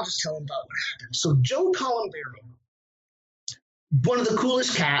 I'll just tell them about what happened. So Joe Colombero, one of the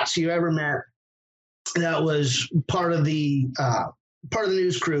coolest cats you ever met, that was part of the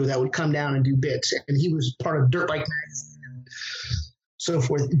news crew that would come down and do bits, and he was part of Dirt Bike Magazine and so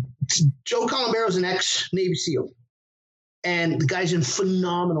forth. Joe Colombero is an ex-Navy SEAL, and the guy's in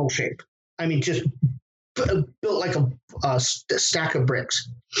phenomenal shape. I mean, just built like a stack of bricks.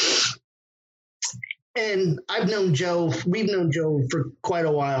 And we've known Joe for quite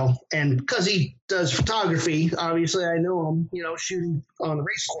a while, and because he does photography, obviously I know him, shooting on the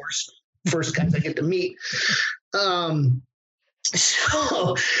race course, first guys I get to meet.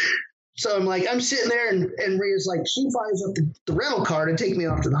 So I'm like, I'm sitting there, and Rhea's like, she fires up the rental car to take me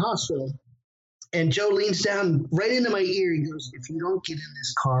off to the hospital. And Joe leans down right into my ear. He goes, "If you don't get in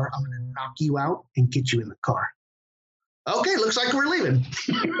this car, I'm going to knock you out and get you in the car." Okay, looks like we're leaving.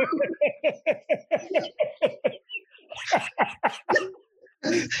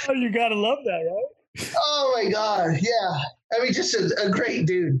 Oh, you got to love that, right? Oh, my God. Yeah. I mean, just a great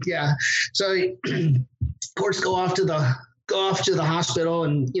dude. Yeah. So, of course, go off to the hospital,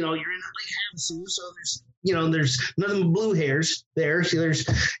 and, you're in Lake Havasu. So there's nothing but blue hairs there. So there's,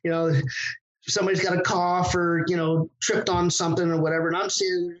 somebody's got a cough or, tripped on something or whatever. And I'm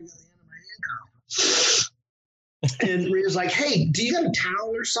standing there at the end of my handcuff. And Rhea's like, "Hey, do you got a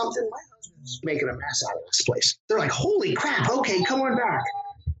towel or something? My husband's making a mess out of this place." They're like, "Holy crap. Okay, come on back."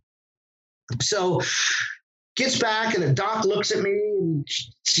 So gets back, and the doc looks at me, and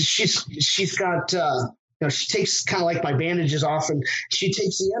she's got, she takes kind of like my bandages off, and she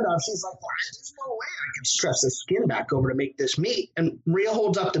takes the end off. She's like, "Well, there's no way I can stress the skin back over to make this meat." And Rhea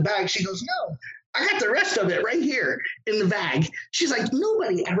holds up the bag. She goes, "No, I got the rest of it right here in the bag." She's like,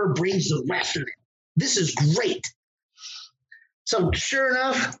 "Nobody ever brings the rest of it. This is great." So sure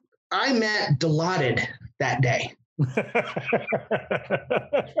enough, I met Dilaudid that day.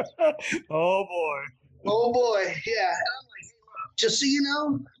 Oh boy. Oh boy. Yeah. And I'm like, just so you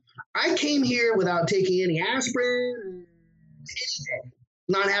know, I came here without taking any aspirin, anything,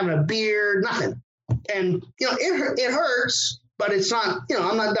 not having a beer, nothing. And, it hurts, but it's not,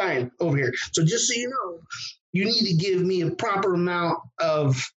 I'm not dying over here. So just so you know, you need to give me a proper amount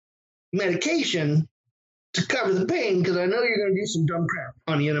of medication to cover the pain, because I know you're going to do some dumb crap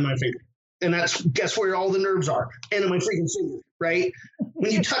on the end of my finger. And guess where all the nerves are? End of my freaking finger, right?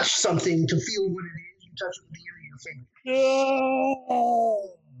 When you touch something to feel what it is, you touch it with the end of your finger.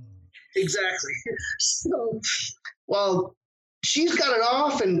 Oh. Exactly. So, well, she's got it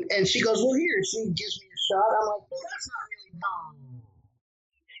off, and she goes, "Well, here." She gives me a shot. I'm like, "Well, that's not really wrong."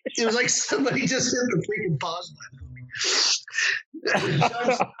 It was like somebody just hit the freaking pause button on me.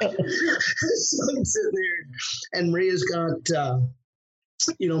 So I'm sitting there, and Maria's got,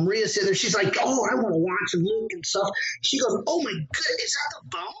 Maria's sitting there. She's like, "Oh, I want to watch and look and stuff." She goes, "Oh my goodness, is that the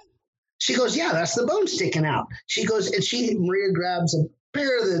bone?" She goes, "Yeah, that's the bone sticking out." She goes, and Maria grabs a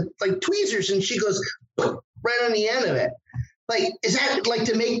pair of the tweezers, and she goes right on the end of it. Like, is that like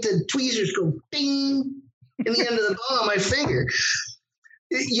to make the tweezers go bing in the end of the bone on my finger?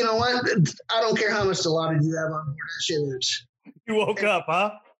 You know what? I don't care how much Dilaudid you have on board. That shit is. You woke up,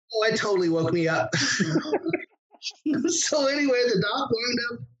 huh? Oh, it totally woke me up. So anyway, the doc wound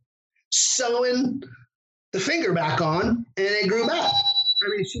up sewing the finger back on, and it grew back. I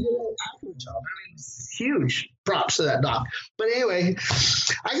mean, she did an excellent job. I mean, huge props to that doc. But anyway,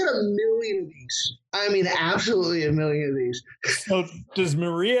 I got a million of these. I mean, absolutely a million of these. So does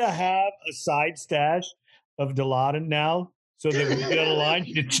Maria have a side stash of Dilaudid now? So that when you get on the line,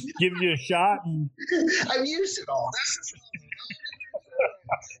 she just gives you a shot? I've used it all.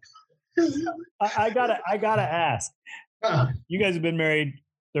 I gotta ask. You guys have been married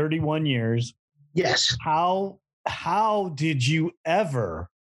 31 years. Yes. How did you ever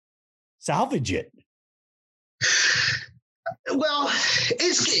salvage it? Well,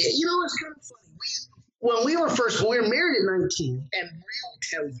 it's kind of funny. When we were married at 19, and Maria will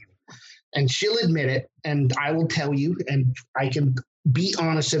tell you, and she'll admit it, and I will tell you, and I can be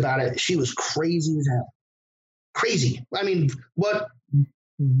honest about it. She was crazy as hell. Crazy. I mean, what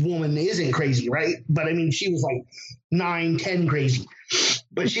woman isn't crazy, right? But I mean, she was like 9, 10 crazy.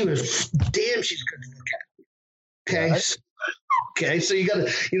 But she was damn, she's good to look at. Okay. Right. Okay. So you gotta,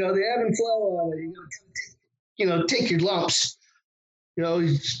 the ebb and flow of it. You gotta take your lumps.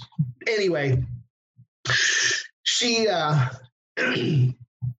 Anyway, she I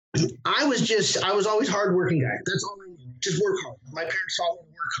was always a hardworking guy. That's all I knew. Just work hard. My parents taught me to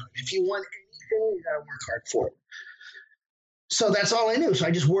work hard. If you want anything, you gotta work hard for it. So that's all I knew. So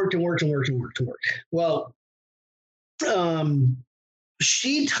I just worked and worked and worked and worked and worked. Well,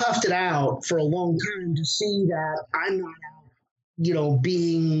 she toughed it out for a long time to see that I'm not out,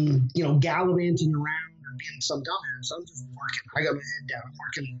 being, gallivanting around or being some dumbass. I'm just working. I got my head down.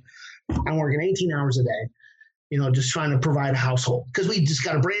 I'm working 18 hours a day, just trying to provide a household because we just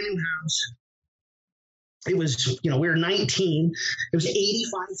got a brand new house. It was, we were 19. It was $85,000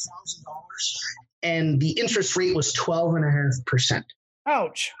 and the interest rate was 12.5%.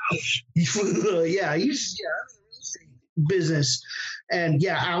 Ouch. Yeah. Business. And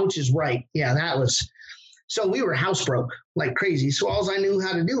yeah, ouch is right. Yeah, that was. So we were house broke like crazy. So all I knew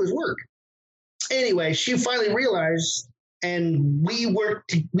how to do was work. Anyway, she finally realized, and we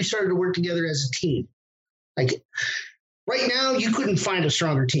started to work together as a team. Like right now, you couldn't find a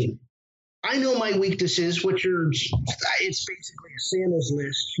stronger team. I know my weaknesses, it's basically a Santa's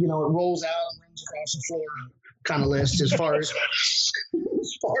list. It rolls out and runs across the floor kind of list as far as my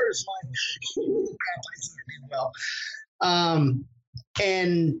crap I can't do well.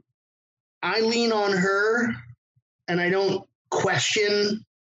 And I lean on her and I don't question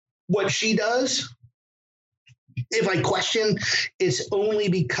what she does. If I question, it's only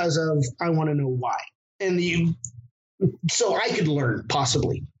because of I want to know why. So I could learn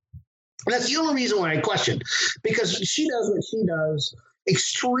possibly. And that's the only reason why I question, because she does what she does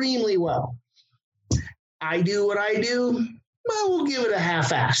extremely well. I do what I do. Well, we'll give it a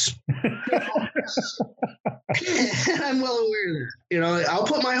half-ass. I'm well aware of that. I'll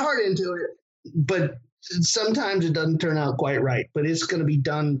put my heart into it, but sometimes it doesn't turn out quite right. But it's going to be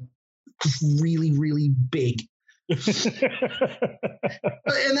done really, really big. and that's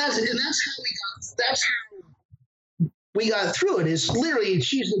how we got through it. Is literally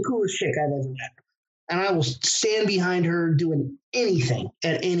she's the coolest chick I've ever met, and I will stand behind her doing anything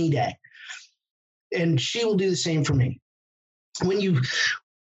at any day, and she will do the same for me. When you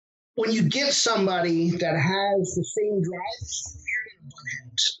get somebody that has the same drive, you're going to butt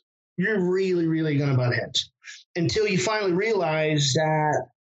heads. You're really, really going to butt heads until you finally realize that,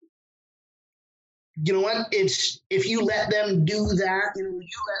 you know what? It's if you let them do that, you let them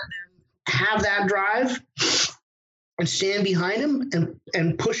have that drive and stand behind them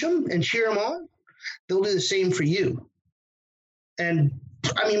and push them and cheer them on, they'll do the same for you. And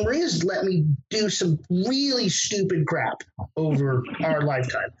I mean, Maria's let me do some really stupid crap over our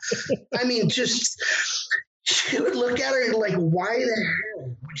lifetime. I mean, just you would look at her like, why the hell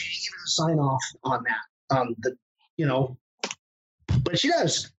would you even sign off on that? But she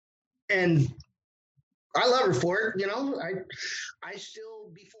does, and I love her for it. I still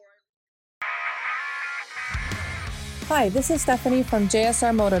before. Hi, this is Stephanie from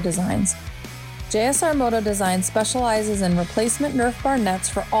JSR Moto Designs. JSR Moto Design specializes in replacement Nerf bar nets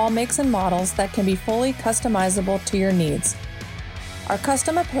for all makes and models that can be fully customizable to your needs. Our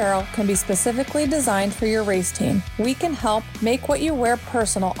custom apparel can be specifically designed for your race team. We can help make what you wear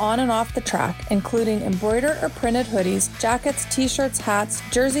personal on and off the track, including embroidered or printed hoodies, jackets, t-shirts, hats,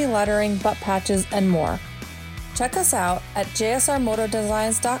 jersey lettering, butt patches, and more. Check us out at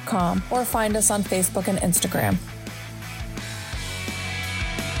jsrmotodesigns.com or find us on Facebook and Instagram.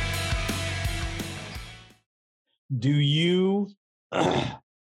 do you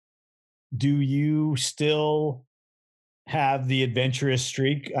still have the adventurous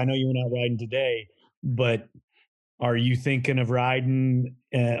streak? I know you went out riding today, but are you thinking of riding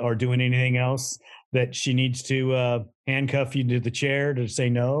or doing anything else that she needs to handcuff you to the chair to say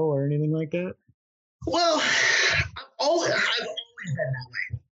no or anything like that? Well, I've always been that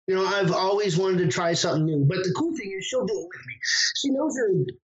way. You know, I've always wanted to try something new. But the cool thing is she'll do it with me. She knows her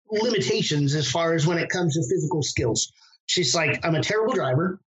limitations as far as when it comes to physical skills. She's like, I'm a terrible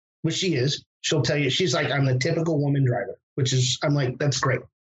driver, which she is. She'll tell you, she's like, I'm the typical woman driver, which is, I'm like, that's great.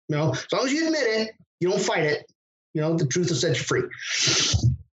 You know, as long as you admit it, you don't fight it. You know, the truth will set you free.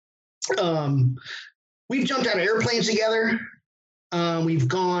 We've jumped out of airplanes together. We've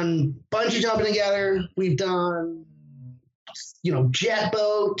gone bungee jumping together. We've done, you know, jet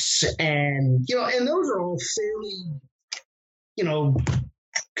boats and, you know, and those are all fairly, you know,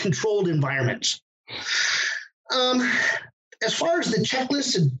 controlled environments. As far as the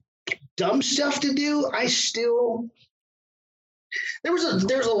checklist of dumb stuff to do,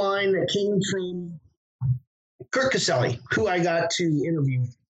 there's a line that came from Kurt Caselli, who I got to interview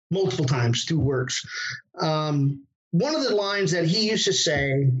multiple times through works. One of the lines that he used to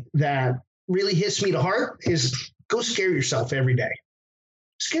say that really hits me to heart is, go scare yourself every day.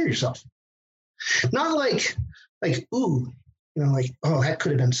 Scare yourself. Not like, ooh, you know, like, oh, that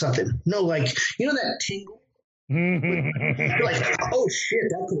could have been something. No, like, you know, that tingle? You're like, oh shit,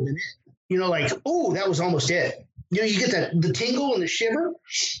 that could have been it. You know, like, oh, that was almost it. You know, you get the tingle and the shiver.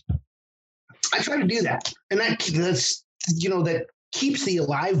 I try to do that. And that's, you know, that keeps the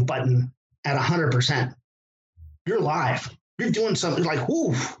alive button at 100%. You're alive. You're doing something like,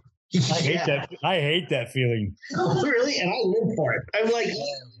 ooh. Yeah. I hate that feeling. Oh, really? And I live for it. I'm like,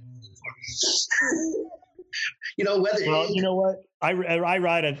 you know, whether. Well, you know what?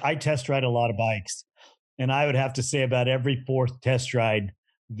 I test ride a lot of bikes, and I would have to say about every fourth test ride,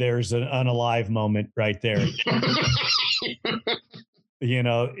 there's an unalive moment right there. You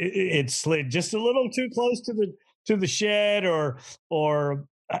know, it slid just a little too close to the shed, or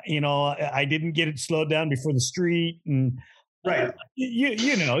you know, I didn't get it slowed down before the street, and right.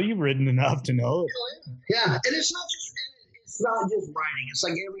 You know, you've ridden enough to know. Yeah, and it's not just riding; it's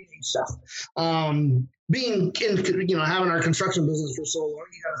like everyday stuff. Being in, you know, having our construction business for so long,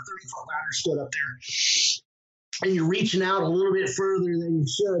 you got a 30-foot ladder stood up there, and you're reaching out a little bit further than you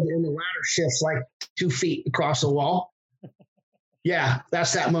should, and the ladder shifts like 2 feet across the wall. Yeah,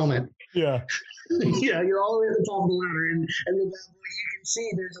 that's that moment. Yeah. Yeah, you're all the way at the top of the ladder, and the you can see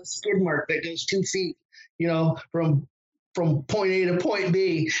there's a skid mark that goes 2 feet, you know, from point A to point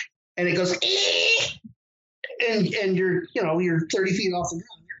B, and it goes, and you're, you know, you're 30 feet off the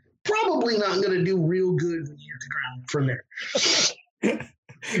ground. You're probably not going to do real good when you hit the ground from there.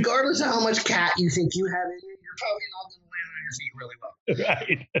 Regardless of how much cat you think you have in you, you're probably not going to land on your feet really well.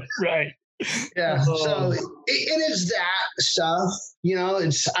 Right. Yeah. So it is that stuff, you know,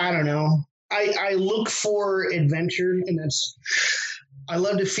 it's, I don't know. I look for adventure, and I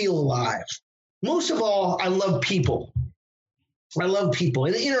love to feel alive. Most of all, I love people. I love people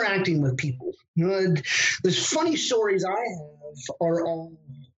and interacting with people. You know, the funny stories I have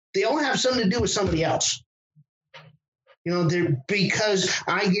they all have something to do with somebody else. You know, because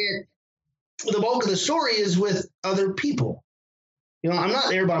I get the bulk of the story is with other people. You know, I'm not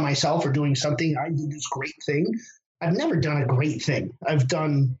there by myself or doing something. I did this great thing. I've never done a great thing. I've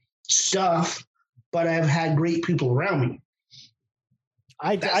done stuff, but I've had great people around me.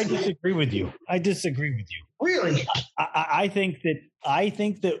 I disagree with you. Really? I think that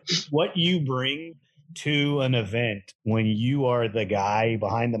what you bring to an event when you are the guy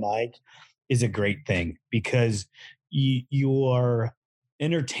behind the mic is a great thing, because you are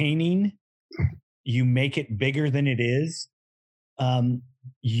entertaining. You make it bigger than it is.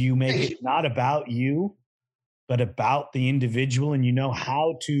 You make it not about you, but about the individual, and you know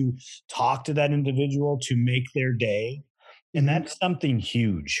how to talk to that individual to make their day. And that's something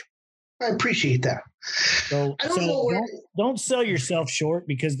huge. I appreciate that. So don't sell yourself short,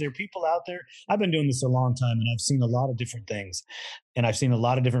 because there are people out there. I've been doing this a long time, and I've seen a lot of different things, and I've seen a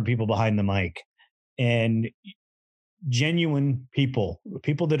lot of different people behind the mic, and genuine people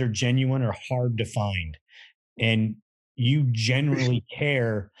that are genuine are hard to find. And you genuinely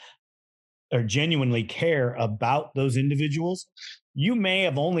care about those individuals. You may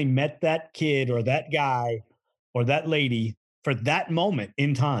have only met that kid or that guy or that lady for that moment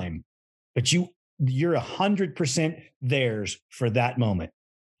in time, but you're 100% theirs for that moment.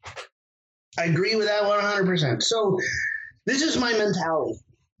 I agree with that 100%. So this is my mentality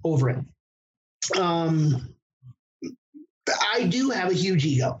over it. I do have a huge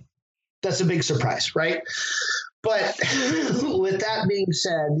ego. That's a big surprise, right? But with that being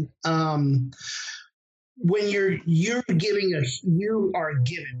said, when you are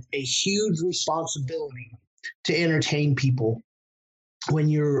given a huge responsibility to entertain people when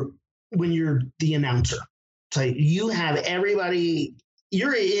you're the announcer. So you have everybody,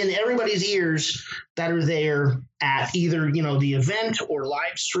 you're in everybody's ears that are there at either, the event or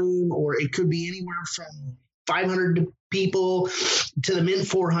live stream, or it could be anywhere from 500 people to the mid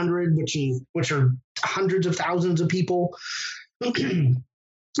 400, which are hundreds of thousands of people.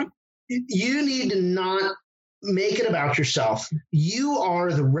 You need to not make it about yourself. You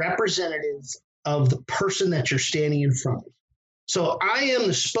are the representative of the person that you're standing in front of. So I am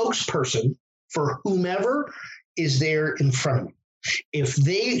the spokesperson for whomever is there in front of me. If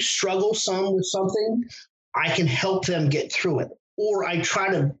they struggle some with something, I can help them get through it. Or I try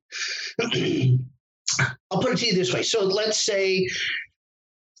to, I'll put it to you this way. So let's say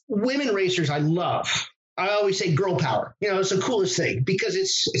women racers I love. I always say girl power. It's the coolest thing because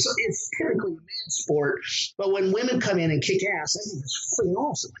it's typically a man's sport. But when women come in and kick ass, I think it's freaking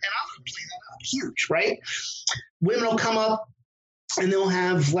awesome. And I'm going to play that up huge, right? Women will come up and they'll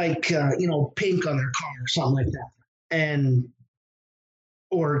have pink on their car or something like that.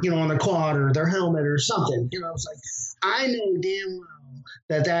 Or on their quad or their helmet or something. It's like, I know damn well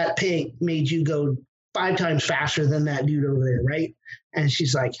that pink made you go 5 times faster than that dude over there, right? And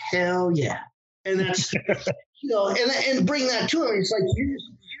she's like, hell yeah. And that's, and bring that to him. It's like, you needed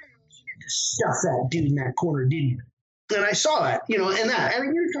to stuff that dude in that corner, didn't you? And I saw that, and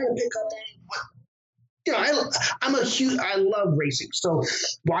you're trying to pick up on I love racing. So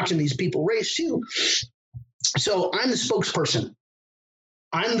watching these people race too. So I'm the spokesperson.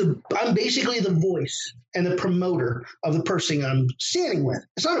 I'm basically the voice and the promoter of the person I'm standing with.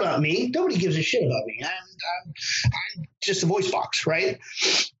 It's not about me. Nobody gives a shit about me. I'm just a voice box, right?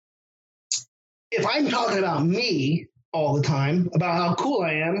 If I'm talking about me all the time, about how cool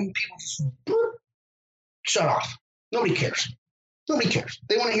I am, people just shut off. Nobody cares. Nobody cares.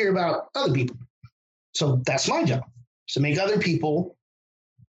 They want to hear about other people. So that's my job, is to make other people,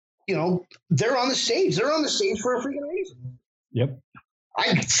 they're on the stage. They're on the stage for a freaking reason. Yep.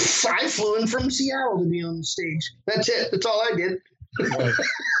 I flew in from Seattle to be on the stage. That's it. That's all I did. Right. I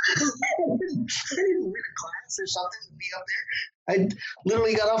didn't win a class or something to be up there. I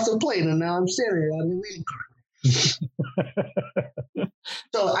literally got off the plane and now I'm standing there on the waiting card.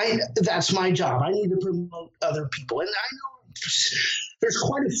 So that's my job. I need to promote other people. And I know there's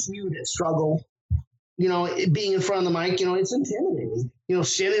quite a few that struggle, being in front of the mic, it's intimidating,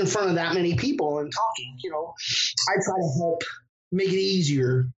 standing in front of that many people and talking, I try to help make it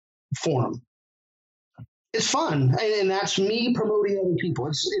easier for them. It's fun. And that's me promoting other people.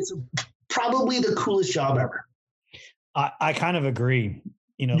 It's probably the coolest job ever. I kind of agree.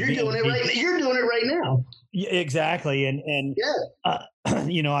 You're doing it right. You're doing it right now. Yeah, exactly. And yeah.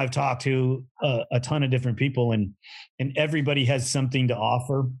 I've talked to a ton of different people, and everybody has something to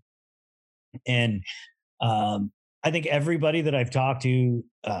offer. And I think everybody that I've talked to,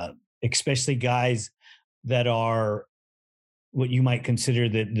 especially guys that are what you might consider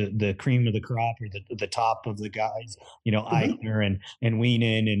the cream of the crop, or the top of the guys, Eichner and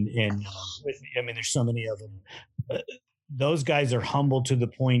Wienen and there's so many of them. Those guys are humble to the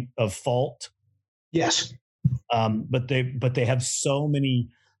point of fault. Yes. But they have so many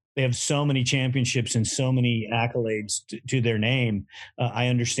championships and so many accolades to their name. I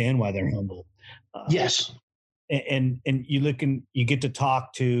understand why they're humble. Yes. And you get to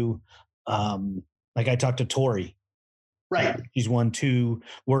talk to, like I talked to Tori. Right. She's won 2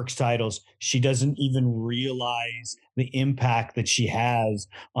 works titles. She doesn't even realize the impact that she has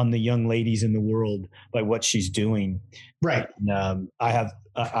on the young ladies in the world by what she's doing. Right. And,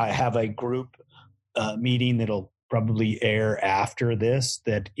 I have a group meeting that'll probably air after this.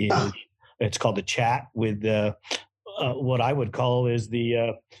 That is, it's called the Chat with what I would call is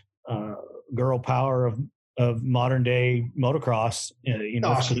the girl power of modern day motocross,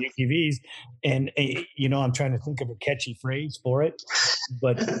 awesome. For the ATVs. And, I'm trying to think of a catchy phrase for it,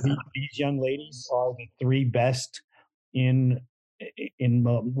 but these young ladies are the 3 best in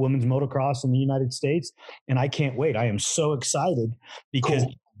women's motocross in the United States. And I can't wait. I am so excited because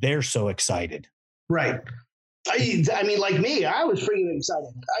they're so excited. Right. I mean, like me, I was freaking excited.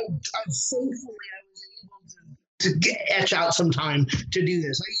 Thankfully I was able to etch out some time to do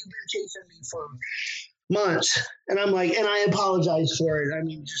this. You've been chasing me for months, and I'm like, and I apologize for it. I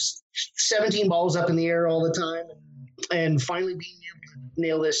mean, just 17 balls up in the air all the time, and finally being able to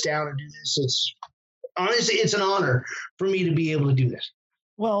nail this down and do this. It's honestly, it's an honor for me to be able to do this.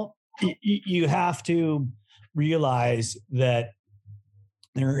 Well, you have to realize that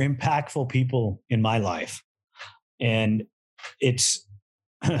there are impactful people in my life And it's,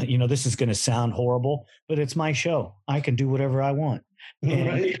 this is going to sound horrible, but it's my show. I can do whatever I want. And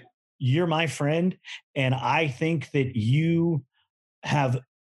Right. You're my friend. And I think that you have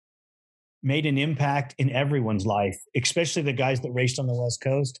made an impact in everyone's life, especially the guys that raced on the West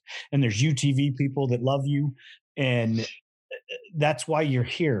Coast. And there's UTV people that love you. And that's why you're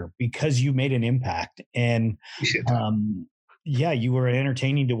here, because you made an impact. And you were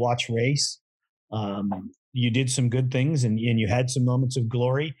entertaining to watch race. You did some good things, and you had some moments of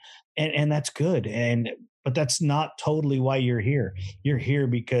glory, and that's good. But that's not totally why you're here. You're here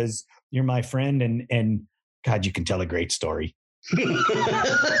because you're my friend, and God, you can tell a great story.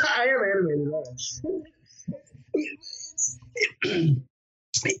 I am animated.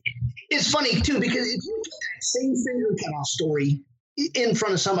 It's funny too, because if you put that same finger cutoff story in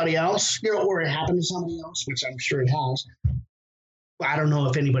front of somebody else, or it happened to somebody else, which I'm sure it has. I don't know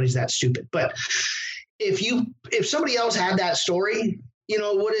if anybody's that stupid, but if somebody else had that story,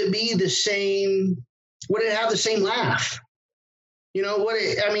 would it be the same? Would it have the same laugh? Like,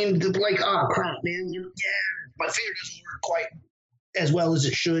 oh crap, man, my finger doesn't work quite as well as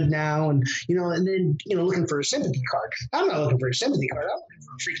it should now, and then looking for a sympathy card. I'm not looking for a sympathy card. I'm looking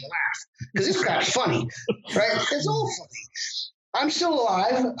for a freaking laugh, because this crap's funny, right? It's all funny. I'm still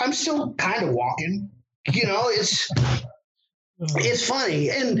alive. I'm still kind of walking. It's funny,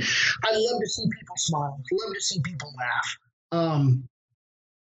 and I love to see people smile. I love to see people laugh.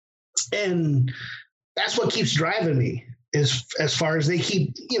 And that's what keeps driving me, is as far as they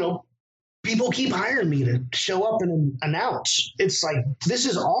keep, people keep hiring me to show up and announce. It's like, this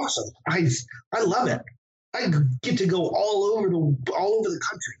is awesome. I love it. I get to go all over the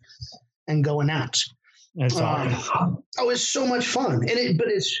country and go announce. That's awesome. It's so much fun, and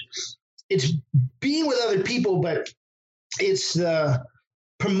it's being with other people, but it's the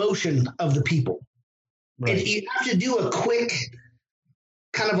promotion of the people. Right. And you have to do a quick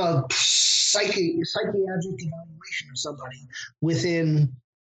kind of a psychiatric evaluation of somebody within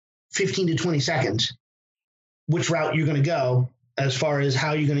 15 to 20 seconds, which route you're going to go as far as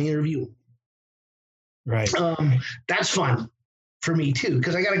how you're going to interview them. Right. That's fun for me too,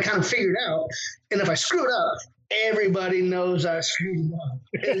 because I got to kind of figure it out. And if I screw it up, everybody knows I screwed it up.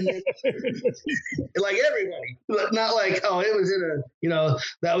 Like everybody, not like, oh, it was in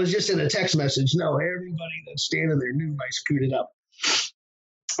that was just in a text message. No, everybody that's standing there knew I screwed it up.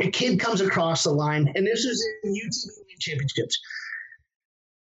 A kid comes across the line, and this was in UTV championships.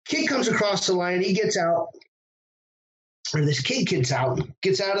 Kid comes across the line, he gets out, or this kid gets out of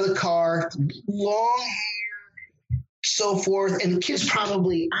the car, long hair, so forth, and the kid's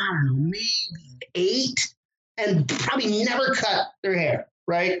probably, I don't know, maybe 8, and probably never cut their hair,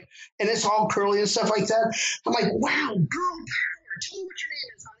 right? And it's all curly and stuff like that. I'm like, wow, girl power. Tell me what your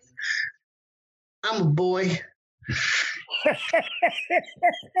name is, honey. I'm a boy.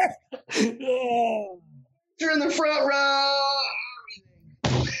 You're in the front row.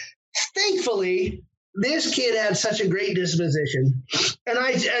 Thankfully, this kid had such a great disposition, and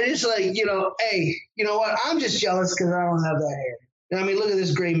I just like, hey, you know what? I'm just jealous because I don't have that hair. And I mean, look at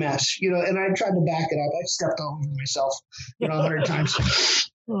this gray mess, and I tried to back it up. I stepped all over myself, 100 times.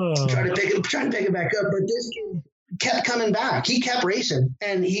 Trying to pick it back up, but this kid kept coming back. He kept racing,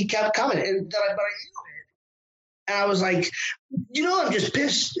 and he kept coming, but I knew it. And I was like, I'm just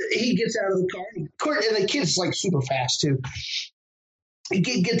pissed. He gets out of the car, and the kid's like super fast too. He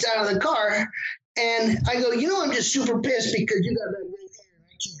gets out of the car, and I go, I'm just super pissed because you got that red hair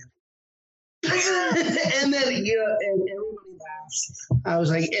and I can't. And then, and everybody laughs. I was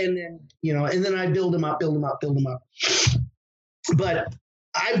like, and then I build him up. But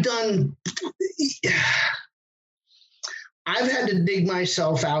I've had to dig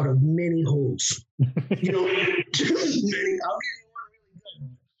myself out of many holes. Many. I'll give you one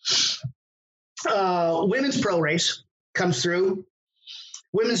really good. Women's pro race comes through.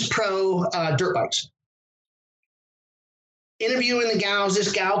 Women's pro dirt bikes. Interviewing the gals. This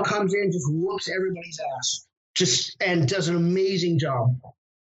gal comes in, just whoops everybody's ass, and does an amazing job.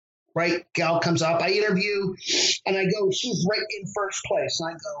 Right? Gal comes up. I interview, and I go, she's right in first place.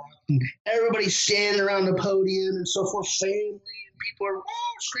 And I go, and everybody's standing around the podium and so forth, family, and people are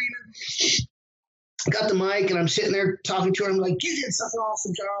screaming. Got the mic, and I'm sitting there talking to her. I'm like, you did such an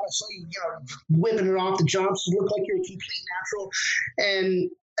awesome job. I saw you, whipping it off the jumps. You look like you're a complete natural. And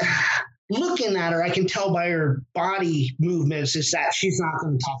looking at her, I can tell by her body movements is that she's not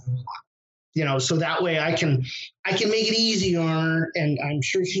going to talk a lot. So that way I can make it easy on her, and I'm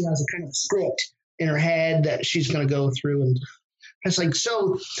sure she has a kind of a script in her head that she's going to go through. And it's like,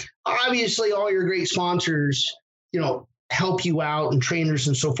 so obviously all your great sponsors, help you out, and trainers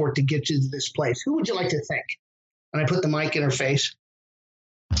and so forth to get you to this place. Who would you like to thank? And I put the mic in her face.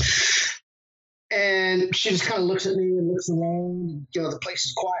 And she just kind of looks at me and looks around. You know, the place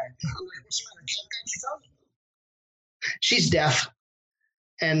is quiet. I'm like, what's the matter? Can't you tell me? She's deaf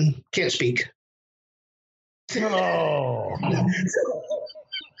and can't speak. Oh.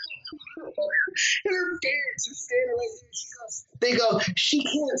 And her parents are standing right there. They go, she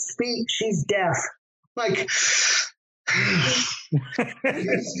can't speak. She's deaf. Like,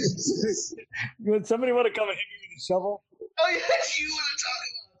 would somebody want to come and hit me with a shovel? oh, yes, you want to talk about?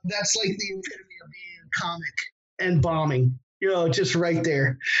 That's like the epitome of being a comic and bombing. You know, just right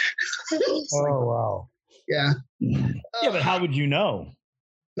there. Oh, wow. Yeah. Yeah, but how would you know?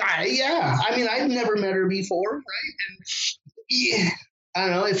 Yeah. I mean, I've never met her before, right? And yeah, I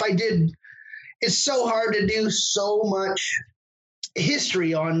don't know if I did. It's so hard to do so much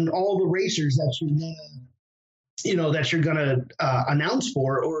history on all the racers that you're gonna announce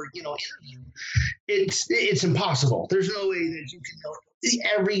for or interview. It's impossible. There's no way that you can know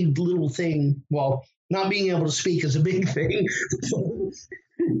every little thing. Well, not being able to speak is a big thing.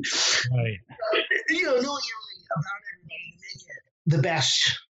 Right. Knowing everything about everybody to make it the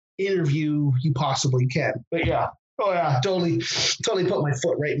best interview you possibly can. But yeah. Oh yeah, totally put my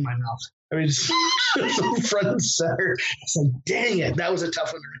foot right in my mouth. I mean, just front and center. It's like, dang it, that was a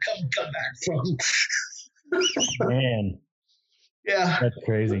tough one to come back from. Man. Yeah. That's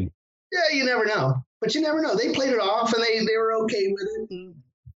crazy. Yeah, you never know. But you never know. They played it off and they were okay with it. And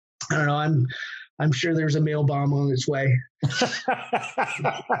I don't know. I'm sure there's a mail bomb on its way.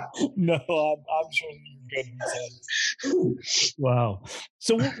 No, I'm sure you're good. Wow.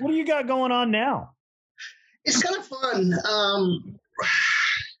 So what do you got going on now? It's kind of fun.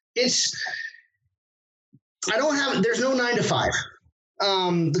 There's no 9 to 5.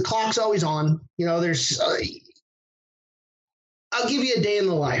 The clock's always on. I'll give you a day in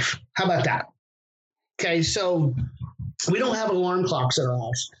the life. How about that? Okay. So we don't have alarm clocks at our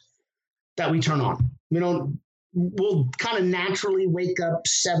house that we turn on. We'll kind of naturally wake up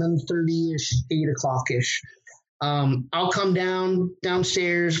 7:30-ish, 8 o'clock-ish. I'll come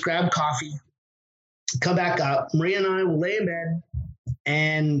downstairs, grab coffee, come back up. Maria and I will lay in bed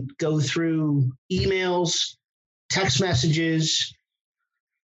and go through emails, text messages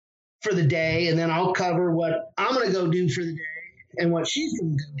for the day, and then I'll cover what I'm going to go do for the day and what she's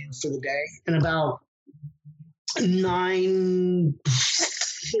going to go do for the day. And about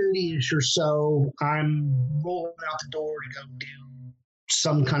 9:30-ish or so, I'm rolling out the door to go do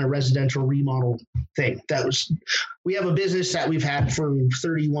some kind of residential remodel thing. We have a business that we've had for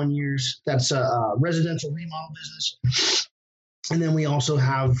 31 years. That's a residential remodel business. And then we also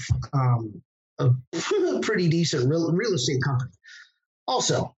have a pretty decent real estate company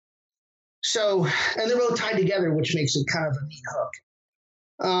also. So, and they're both tied together, which makes it kind of a neat hook.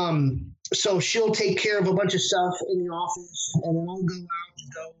 So she'll take care of a bunch of stuff in the office, and then I'll go out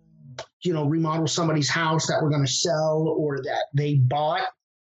and go, remodel somebody's house that we're going to sell or that they bought,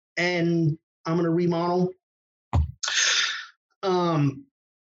 and I'm going to remodel. And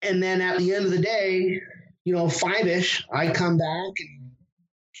then at the end of the day, 5-ish, I come back and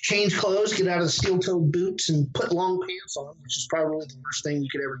change clothes, get out of the steel-toed boots, and put long pants on, which is probably the worst thing you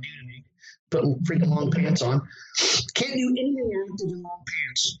could ever do to me. Put freaking long pants on. Can't do anything active in long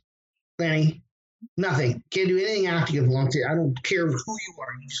pants, Lenny. Nothing. Can't do anything active in long pants. I don't care who you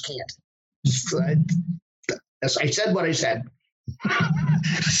are. You just can't. I said what I said.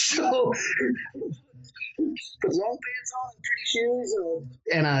 So, put long pants on, pretty shoes,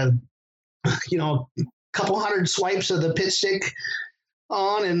 and a couple hundred swipes of the pit stick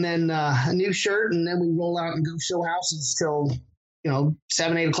on, and then a new shirt, and then we roll out and go show houses till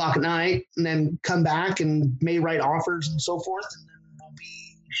 7, 8 o'clock at night, and then come back and may write offers and so forth, and then we'll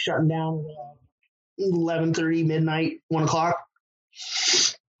be shutting down 11:30, midnight, 1 o'clock,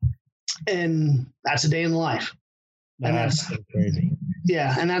 and that's a day in the life. And that's so crazy.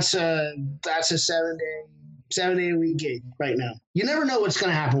 Yeah, and that's a 7-day a week gig right now. You never know what's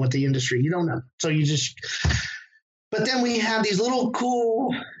going to happen with the industry. You don't know. So but then we have these little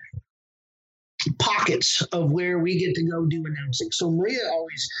cool pockets of where we get to go do announcing. So Maria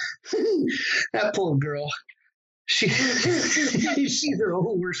always, that poor girl, she's her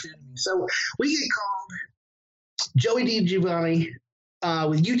own worst enemy. So we get called, Joey DiGiovanni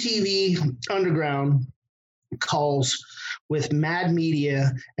with UTV Underground calls with Mad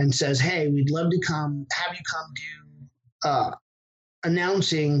Media and says, hey, we'd love to have you come do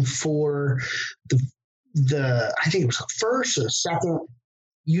announcing for the I think it was the first or second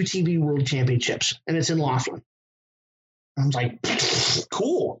UTV World Championships, and it's in Laughlin. I was like,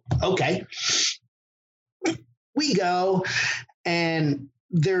 cool, okay. We go, and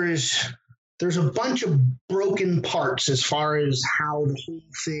there's there's a bunch of broken parts as far as how the whole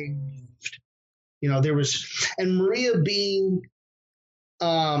thing moved. There was, and Maria being,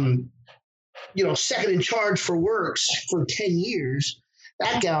 second in charge for Works for 10 years,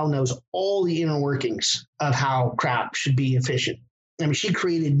 that gal knows all the inner workings of how crap should be efficient. I mean, she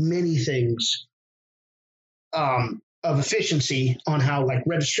created many things of efficiency on how like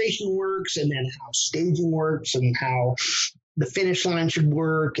registration works, and then how staging works, and how the finish line should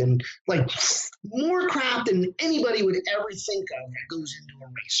work, and like more crap than anybody would ever think of that goes into a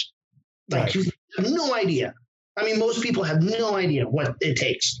race. Like Right. you have no idea. I mean, most people have no idea what it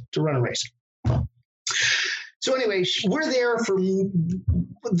takes to run a race. So anyway, we're there for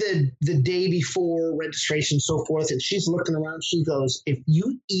the day before registration and so forth, and she's looking around. She goes, if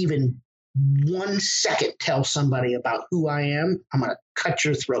you even 1 second tell somebody about who I am, I'm going to cut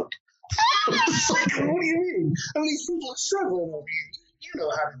your throat. It's like, what do you mean? I mean, these people are struggling over here. You know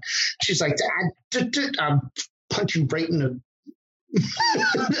how to. She's like, I'll punch you right in the. I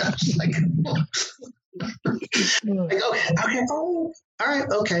was like, okay, oh, all right,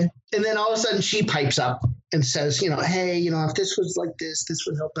 okay. And then all of a sudden she pipes up and says, hey, if this was like this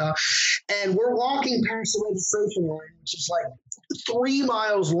would help out. And we're walking past the registration line, which is like 3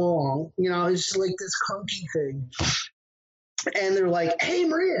 miles long. It's like this clunky thing. And they're like, hey,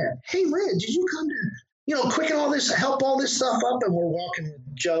 Maria, did you come to, quicken all this, help all this stuff up? And we're walking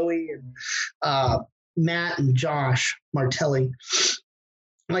with Joey and Matt and Josh Martelli.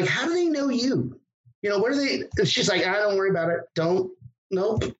 Like, how do they know you? What are they? And she's like, don't worry about it.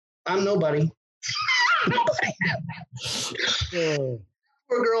 Nope, I'm nobody. Poor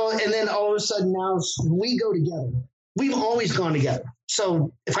girl. And then all of a sudden now we go together. We've always gone together.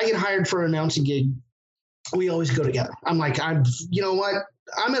 So if I get hired for an announcing gig, we always go together. I'm like, you know what?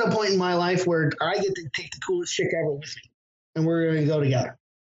 I'm at a point in my life where I get to take the coolest chick ever with me, and we're going to go together.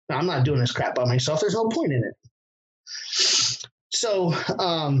 Now, I'm not doing this crap by myself. There's no point in it. So, you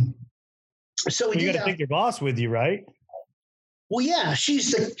got to take your boss with you, right? Well, yeah,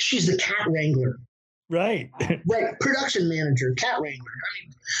 she's the cat wrangler, Right. right? Production manager, cat wrangler.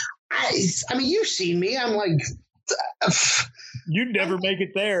 I mean, you've seen me. I'm like, You'd never make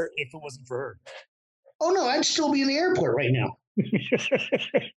it there if it wasn't for her. oh no, I'd still be in the airport right now.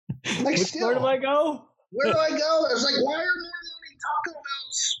 Like, Which still, part do I go? where do I go? I was like, why are more money Taco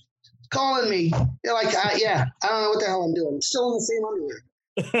Bell's calling me? They're like, yeah, I don't know what the hell I'm doing. I'm still in the same underwear.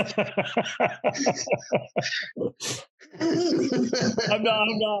 I'm not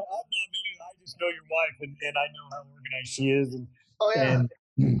meaning. I just know your wife, and I know how organized she is. And, Oh yeah.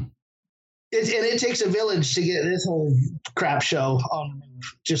 and It takes a village to get this whole crap show on the move,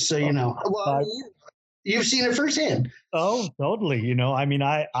 just so you know. Well, you've seen it firsthand. oh, totally. I mean,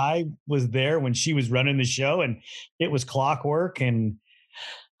 I was there when she was running the show, and it was clockwork. And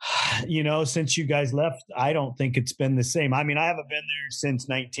since you guys left, I don't think it's been the same. I mean, I haven't been there since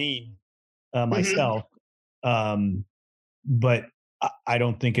 19 myself, but I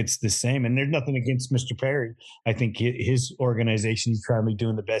don't think it's the same. And there's nothing against Mr. Perry. I think his organization is trying to be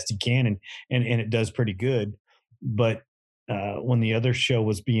doing the best he can, and it does pretty good. But when the other show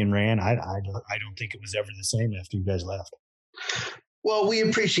was being ran, I don't think it was ever the same after you guys left. Well, we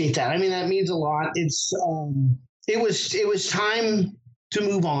appreciate that. I mean, that means a lot. It's it was time to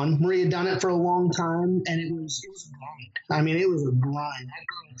move on. Maria had done it for a long time, and it was a grind. I mean, it was a grind. That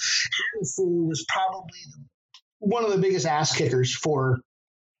girl, Hannah Fu, was probably one of the biggest ass kickers for.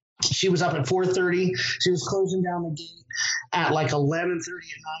 She was up at 4:30. She was closing down the gate at like 11:30 at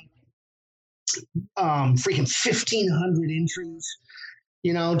night. Freaking 1,500 entries.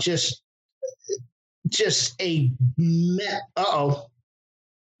 Just a met. Uh-oh.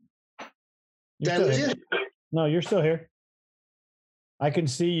 Did I lose you? No, you're still here. I can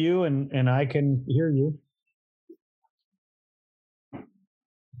see you and I can hear you.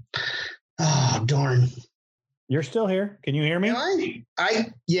 Oh, darn. You're still here. Can you hear me?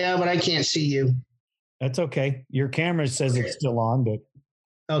 Yeah, but I can't see you. That's okay. Your camera says it's still on, but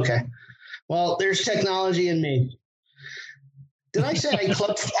okay. Well, there's technology in me. Did I say I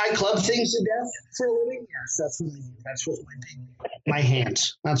club things to death for a living? Yes, that's what I do. That's what my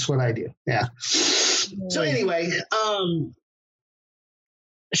hands. That's what I do. Yeah. So anyway,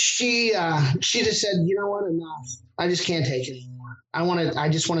 she just said, you know what, enough. I just can't take it anymore. I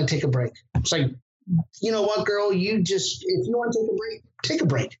just want to take a break. It's like, you know what, girl, if you want to take a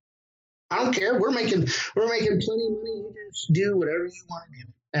break. I don't care. We're making plenty of money. You just do whatever you want to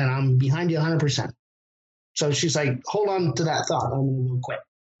do. And I'm behind you 100%. So she's like, hold on to that thought. I'm going to go quit.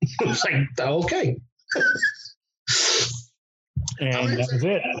 It's like, okay. And that was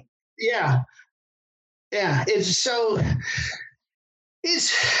it. Yeah. Yeah.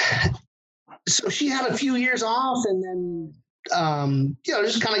 So she had a few years off, and then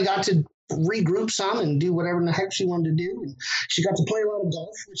just kind of got to regroup some and do whatever in the heck she wanted to do. And she got to play a lot of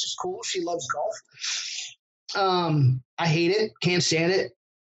golf, which is cool. She loves golf. I hate it, can't stand it.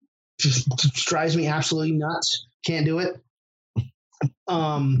 Just drives me absolutely nuts. Can't do it.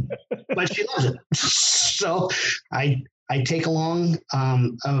 But she loves it. So I take along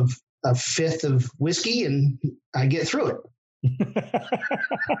of a fifth of whiskey and I get through it.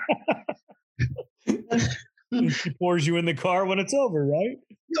 She pours you in the car when it's over, right?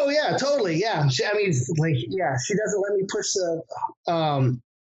 Oh yeah, totally. Yeah. She doesn't let me push the, oh,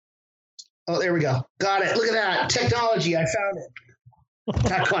 there we go. Got it. Look at that technology. I found it.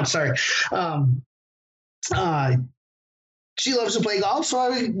 Come on. Sorry. She loves to play golf,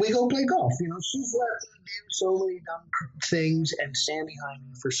 so we go play golf. She's let me do so many dumb things and stand behind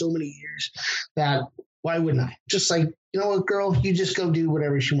me for so many years that why wouldn't I? Just like, you know what, girl, you just go do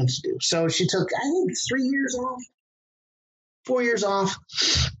whatever she wants to do. So she took, I think, 4 years off.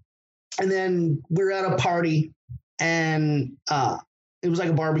 And then we were at a party and it was like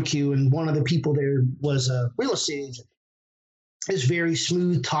a barbecue. And one of the people there was a real estate agent. This very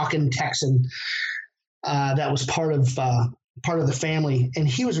smooth talking Texan that was part of the family. And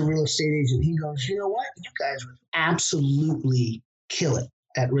he was a real estate agent. He goes, you know what? You guys would absolutely kill it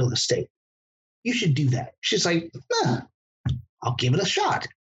at real estate. You should do that. She's like, I'll give it a shot.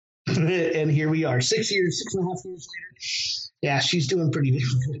 And here we are, 6.5 years later. Yeah, she's doing pretty good.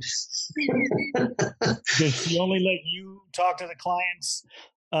 Does she only let you talk to the clients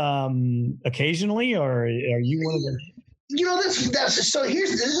occasionally, or are you one of them? That's so.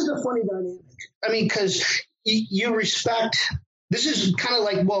 This is the funny dynamic. I mean, because you respect. This is kind of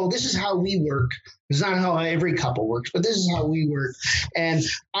like, well, this is how we work. It's not how every couple works, but this is how we work. And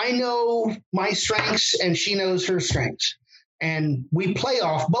I know my strengths, and she knows her strengths, and we play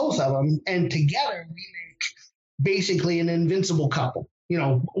off both of them, and together we make basically an invincible couple.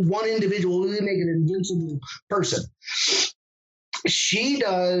 One individual, we make an invincible person. She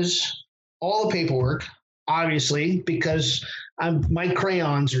does all the paperwork, obviously, because my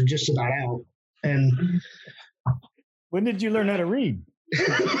crayons are just about out. And when did you learn how to read?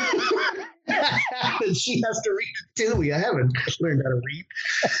 She has to read it to me. I haven't learned how to read.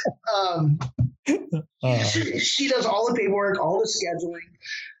 She does all the paperwork, all the scheduling,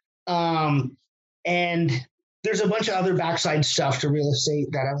 and there's a bunch of other backside stuff to real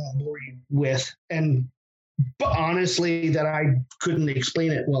estate that I won't bore you with, but honestly, that I couldn't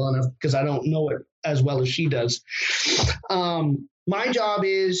explain it well enough because I don't know it as well as she does. My job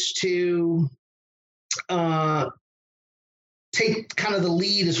is to take kind of the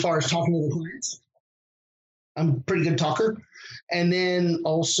lead as far as talking to the clients. I'm a pretty good talker. And then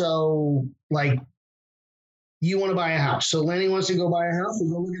also, like, you want to buy a house. So Lenny wants to go buy a house, we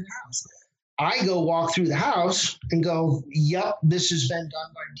go look at the house. I go walk through the house and go, yep, this has been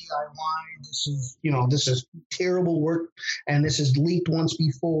done by DIY. This is terrible work, and this has leaked once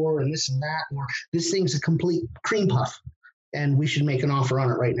before, and this and that, or this thing's a complete cream puff, and we should make an offer on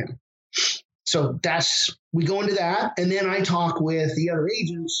it right now. So we go into that, and then I talk with the other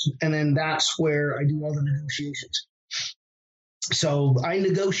agents, and then that's where I do all the negotiations. So I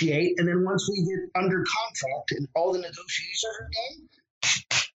negotiate, and then once we get under contract and all the negotiations are done,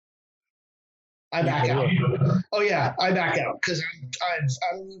 I back out. Oh yeah, I back out because I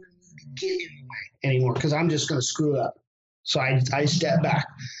don't even need to get in the way anymore because I'm just going to screw up. So I step back,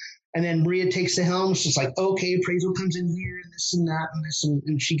 and then Maria takes the helm. She's like, okay, appraisal comes in here and this and that and this,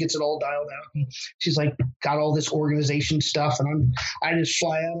 and she gets it all dialed out. And she's like, got all this organization stuff, and I just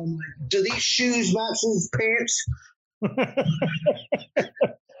fly out. I'm like, do these shoes match his pants?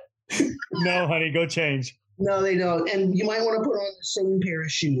 No, honey, go change. No, they don't. And you might want to put on the same pair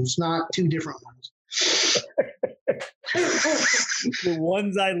of shoes, not two different ones. The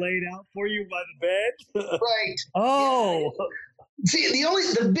ones I laid out for you by the bed? Right. Oh. Yeah. See,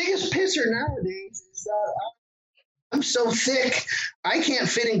 the biggest pisser nowadays is that I'm so thick, I can't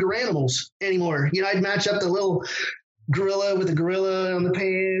fit in Garanimals anymore. I'd match up the little gorilla with the gorilla on the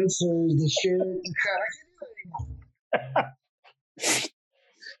pants or the shirt. I can't do that anymore.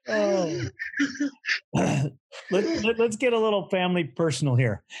 Oh. Let's get a little family personal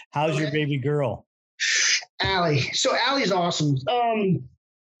here. How's your baby girl? Allie. So Allie's awesome.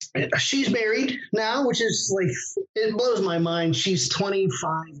 She's married now, which is like, it blows my mind. She's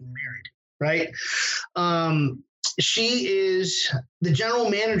 25 and married, right? She is the general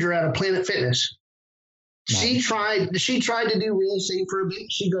manager at a Planet Fitness. Nice. She tried to do real estate for a bit.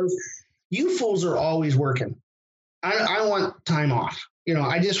 She goes, you fools are always working. I want time off.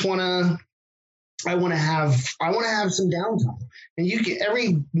 I just want to I want to have some downtime. And you get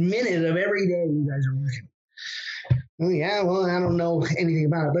every minute of every day you guys are working. Well, yeah, well, I don't know anything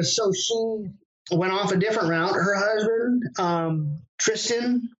about it. But so she went off a different route. Her husband,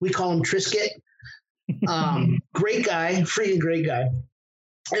 Tristan, we call him Trisket. Great guy, freaking great guy.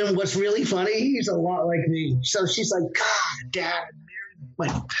 And what's really funny, he's a lot like me. So she's like, God, Dad,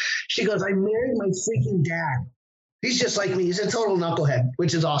 she goes, I married my freaking dad. He's just like me. He's a total knucklehead,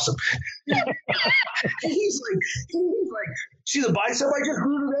 which is awesome. he's like, see the bicep I just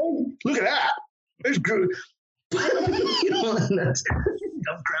grew today? Look at that. It's grew. That's dumb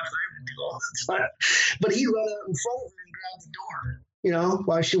crap I would do all the time. But he'd run out in front of her and grab the door,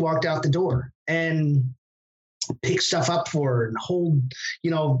 while she walked out the door and pick stuff up for her and hold,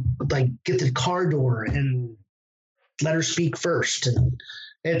 get the car door and let her speak first. And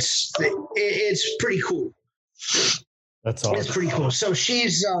it's pretty cool. That's awesome. It's pretty cool. So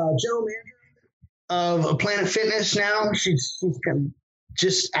she's general manager of Planet Fitness now. She's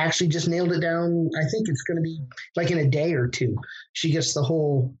just nailed it down. I think it's going to be like in a day or two. She gets the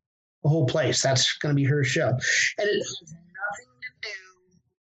whole place. That's going to be her show, and it has nothing to do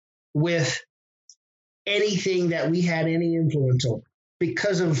with anything that we had any influence over,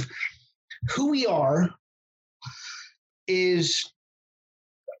 because of who we are. Is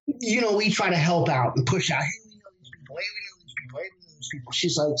we try to help out and push out. Hey, we know these people. Hey, we know these people. Hey, we know these people.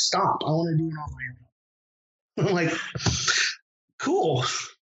 She's like, stop. I want to do it on my own. I'm like, cool.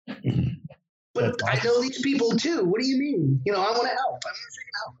 But I know these people too. What do you mean? I want to help. I want to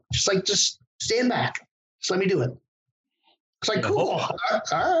freaking help. Just stand back. Just let me do it. It's like, cool. All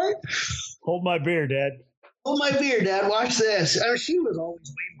right. Hold my beer, Dad. Hold my beer, Dad. Watch this. I mean, she was always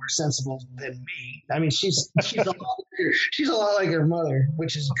way more sensible than me. I mean, she's a lot like her mother,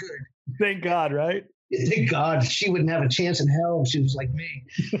 which is good. Thank God, right? Thank God. She wouldn't have a chance in hell if she was like me.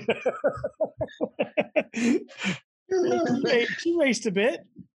 She raced a bit.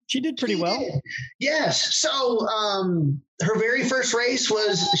 She did pretty well. Did. Yes. So her very first race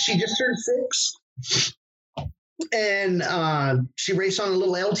was, she just turned 6. And she raced on a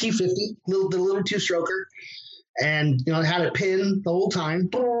little LT50, the little 2-stroker, and had it pinned the whole time,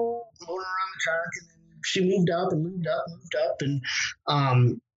 motor around the track, and then she moved up, and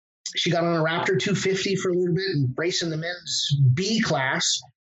she got on a Raptor 250 for a little bit and raced in the men's B class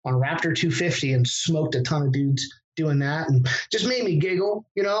on a Raptor 250 and smoked a ton of dudes doing that, and just made me giggle.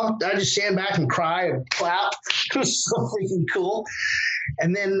 I just stand back and cry and clap. It was so freaking cool.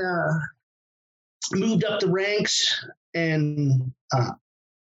 And then moved up the ranks, and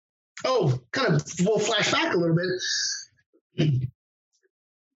we'll flash back a little bit.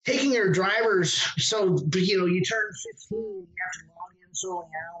 Taking your drivers, so you turn 15, you have to log in so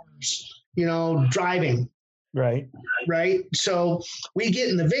many hours, driving. Right. So we get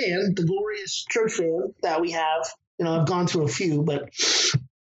in the van, the glorious church van that we have. I've gone through a few, but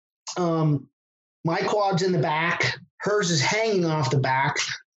my quad's in the back. Hers is hanging off the back,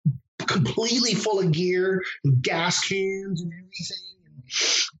 completely full of gear and gas cans and everything.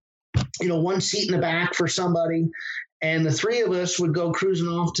 One seat in the back for somebody. And the 3 of us would go cruising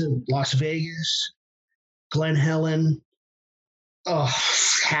off to Las Vegas, Glen Helen,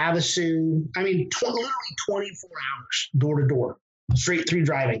 Havasu. I mean, literally 24 hours door to door, straight through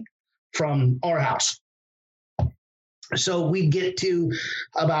driving from our house. So we get to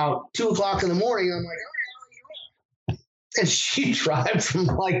about 2:00 in the morning. I'm like, oh, and she drive from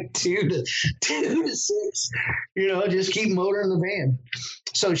like 2 to 6, just keep motoring the van.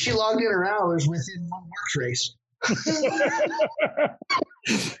 So she logged in her hours within one works race.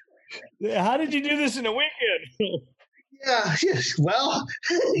 How did you do this in a weekend? Yeah. Well,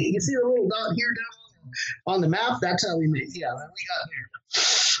 you see the little dot here down on the map? That's how we made. Yeah, we got there.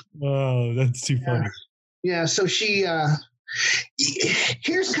 Oh, that's too funny. Yeah. So she.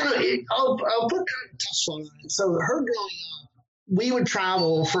 Here's kind of. I'll put kind of a tough one on it. So her growing up, we would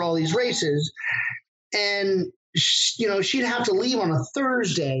travel for all these races, and she'd have to leave on a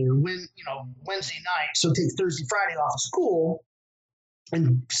Thursday or Wednesday night. So take Thursday, Friday off of school,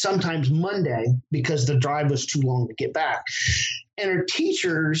 and sometimes Monday because the drive was too long to get back. And her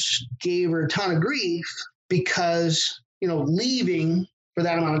teachers gave her a ton of grief because, leaving for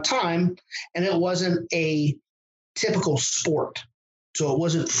that amount of time, and it wasn't a typical sport. So it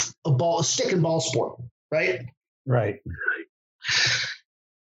wasn't a stick and ball sport, right? Right.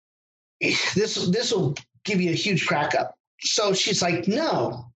 This will give you a huge crack up. So she's like,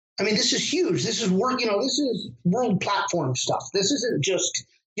 no. I mean, this is huge. This is work. This is world platform stuff. This isn't just,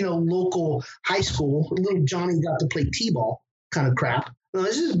 local high school. Little Johnny got to play t-ball kind of crap. No,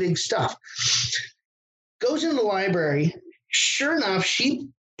 this is big stuff. Goes into the library. Sure enough, she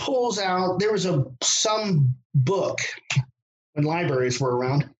pulls out, there was some book when libraries were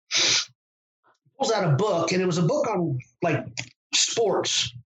around, pulls out a book, and it was a book on like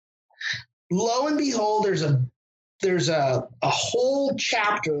sports. Lo and behold, there's a whole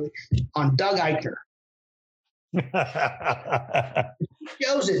chapter on Doug Eichner.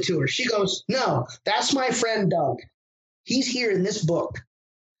 Shows it to her. She goes, "No, that's my friend Doug. He's here in this book."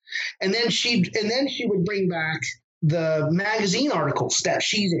 And then she would bring back the magazine articles that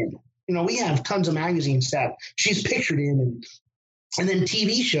she's in. You know, we have tons of magazines that she's pictured in, and then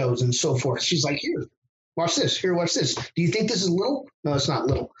TV shows and so forth. She's like, "Here, watch this. Here, watch this. Do you think this is little? No, it's not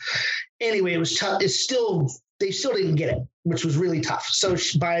little." Anyway, it was tough. They still didn't get it, which was really tough. So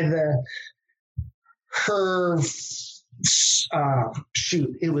by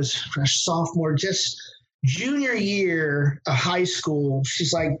it was her sophomore, just junior year of high school.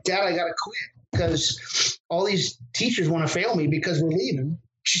 She's like, "Dad, I got to quit because all these teachers want to fail me because we're leaving."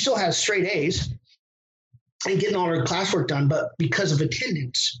 She still has straight A's and getting all her classwork done, but because of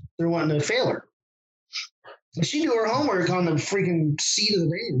attendance, they're wanting to fail her. And she do her homework on the freaking seat of the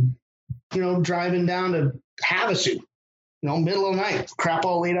van, you know, driving down to Havasu, you know, middle of the night, crap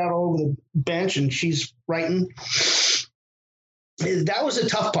all laid out all over the bench, and she's writing. That was a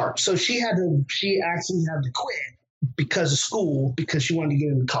tough part. So she actually had to quit because of school, because she wanted to get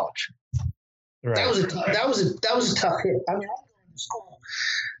into college. Right. That was a tough hit. I mean, I was going to school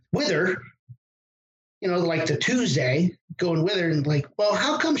with her, you know, like the Tuesday, going with her, and like, well,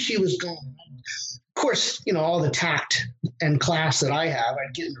 how come she was gone? Of course, you know, all the tact and class that I have,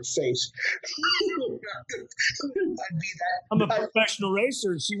 I'd get in her face. I'd be that. I'm a professional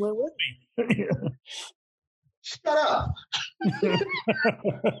racer, and she went with me. Shut up.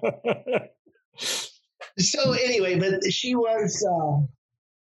 So anyway, but she was,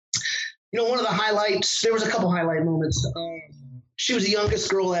 you know, one of the highlights. There was a couple highlight moments. She was the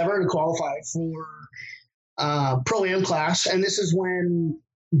youngest girl ever to qualify for Pro-Am class, and this is when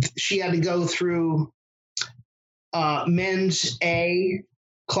she had to go through men's A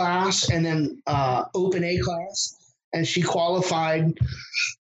class and then open A class, and she qualified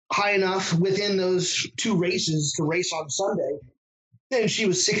high enough within those two races to race on Sunday. And she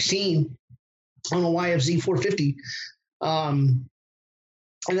was 16 on a YFZ 450. And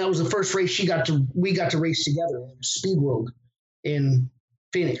that was the first race we got to race together at Speed World in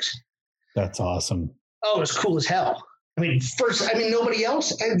Phoenix. That's awesome. Oh, it was cool as hell. Nobody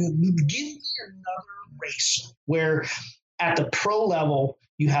else. Give me another race where at the pro level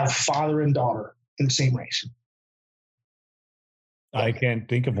you have father and daughter in the same race. I can't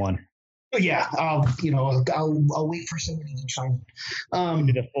think of one. Yeah, I'll wait for somebody to chime in.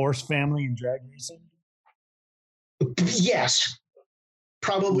 Maybe the Force family in drag racing. Yes,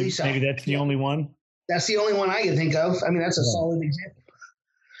 probably so. Maybe that's the only one. That's the only one I can think of. I mean, that's a solid example.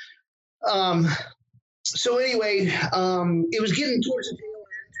 So anyway, it was getting towards the tail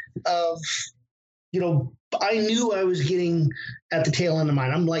end of, you know, I knew I was getting at the tail end of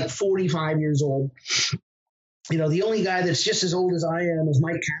mine. I'm like 45 years old. You know, the only guy that's just as old as I am is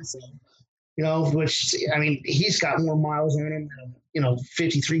Mike Castle, you know, which, I mean, he's got more miles on him than, you know,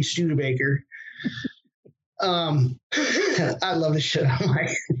 53 Studebaker. I love this shit. I'm like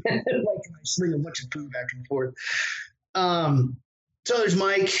I sling a bunch of poo back and forth. So there's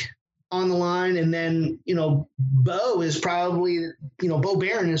Mike on the line, and then, you know, Bo is probably, you know, Bo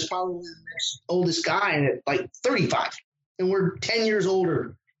Barron is probably the next oldest guy at like 35, and we're 10 years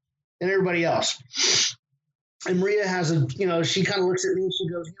older than everybody else. And Maria has she kind of looks at me and she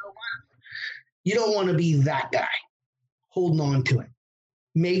goes, "You know what? You don't want to be that guy holding on to it.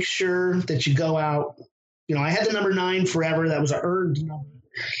 Make sure that you go out." You know, I had the number 9 forever. That was an earned number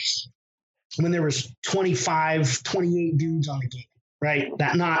when there was 25, 28 dudes on the game, right?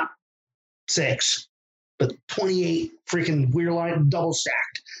 That not 6, but 28 freaking weird line double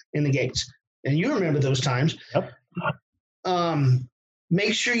stacked in the gates. And you remember those times. Yep.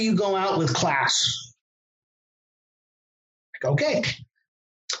 Make sure you go out with class. Like, okay.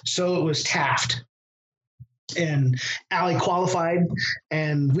 So it was Taft. And Allie qualified,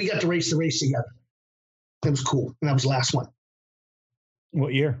 and we got to race the race together. It was cool. And that was the last one.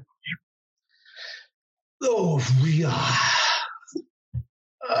 What year? Oh, yeah.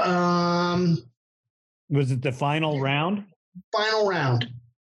 Was it the final round? Final round.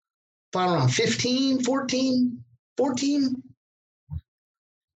 15, 14, 14.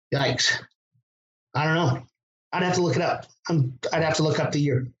 Yikes. I don't know. I'd have to look it up. I'd have to look up the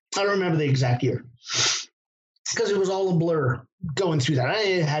year. I don't remember the exact year because it was all a blur going through that.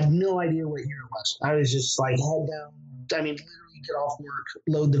 I had no idea what year it was. I was just like head down. I mean, literally get off work,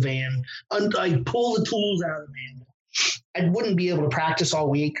 load the van, I pull the tools out of the van, I wouldn't be able to practice all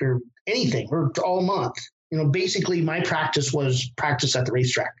week or anything or all month. Basically my practice was practice at the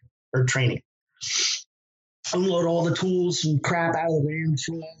racetrack or training. Unload all the tools and crap out of the van,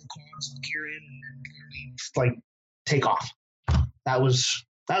 throw all the quads and gear in, and then literally take off. That was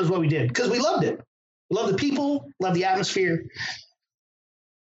what we did because we loved it. We loved the people, loved the atmosphere.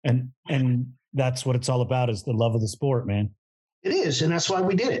 And that's what it's all about, is the love of the sport, man. It is, and that's why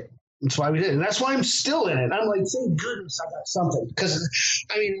we did it. That's why we did it. And that's why I'm still in it. I'm like, thank goodness I got something. Because,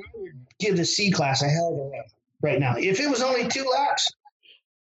 I would give the C class a hell of a run right now. If it was only 2 laps,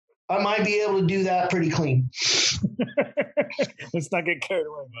 I might be able to do that pretty clean. Let's not get carried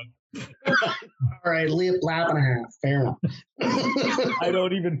away, bud. All right, lap and a half. Fair enough. I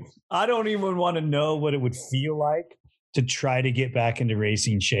don't even want to know what it would feel like to try to get back into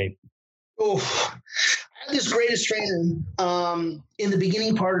racing shape. Oh, I had this greatest trainer in the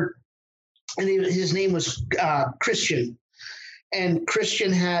beginning part, and his name was Christian. And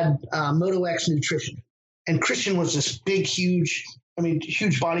Christian had Moto X Nutrition. And Christian was this big, huge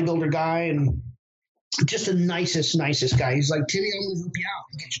bodybuilder guy and just the nicest guy. He's like, Timmy, I'm going to help you out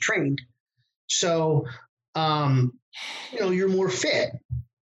and get you trained. So, you're more fit.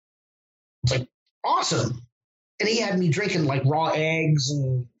 It's like, awesome. And he had me drinking like raw eggs.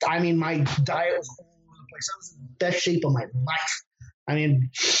 And my diet was all over the place. I was in the best shape of my life.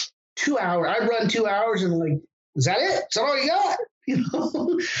 2 hours, I'd run 2 hours and like, is that it? Is that all you got?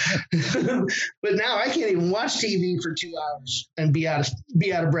 But now I can't even watch TV for 2 hours and be out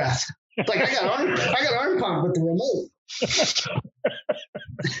of breath. Like I got arm pump with the remote.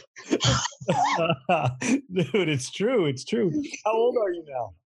 Dude, it's true. How old are you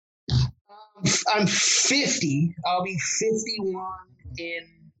now? I'm 50. I'll be 51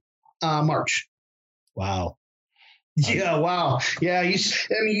 in March. Wow. Yeah, wow. Yeah, you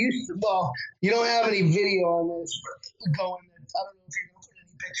don't have any video on this going. I don't know if you're going to put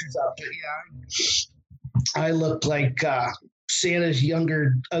any pictures up, but yeah, I look like Santa's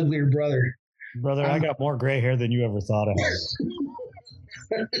younger, uglier brother. Brother, I got more gray hair than you ever thought I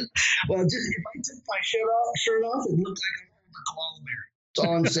had. Well, just if I took my shirt off, it looked like I'm holding a koala bear. That's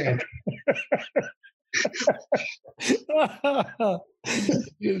all I'm saying.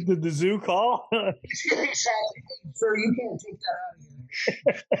 Did the zoo call? Exactly. Sir, you can't take that out of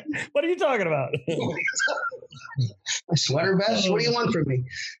here. What are you talking about? My sweater vest? What do you want from me?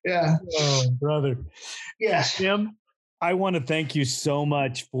 Yeah. Oh, brother. Yes. Tim, I want to thank you so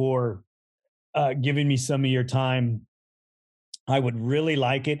much for giving me some of your time. I would really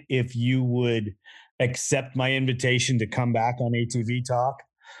like it if you would accept my invitation to come back on ATV Talk.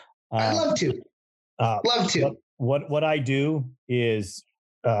 I'd love to. Love to. What I do is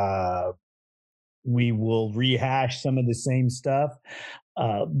we will rehash some of the same stuff.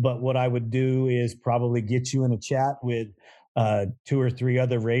 But what I would do is probably get you in a chat with 2 or 3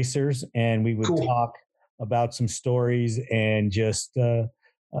 other racers, and we would talk about some stories and just go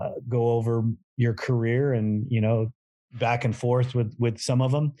over your career and, back and forth with some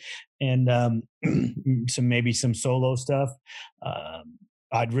of them, and maybe some solo stuff.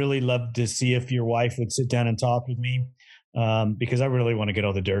 I'd really love to see if your wife would sit down and talk with me, because I really want to get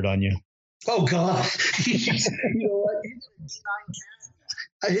all the dirt on you. Oh God. You know what?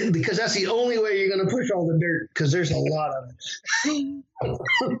 Because that's the only way you're going to push all the dirt, because there's a lot of it.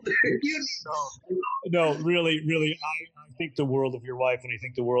 No, really, I think the world of your wife, and I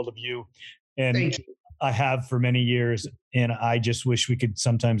think the world of you. And thank you. I have for many years, and I just wish we could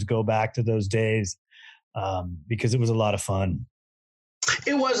sometimes go back to those days, because it was a lot of fun.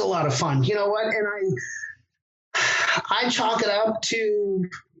 It was a lot of fun. You know what? And I chalk it up to,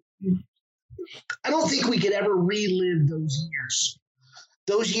 I don't think we could ever relive those years.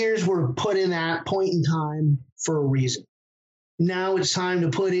 Those years were put in that point in time for a reason. Now it's time to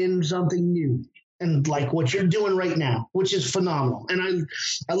put in something new, and like what you're doing right now, which is phenomenal. And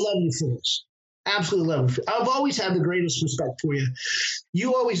I love you for this. Absolutely love it. I've always had the greatest respect for you.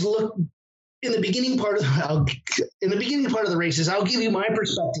 You always look in the beginning part of the races. I'll give you my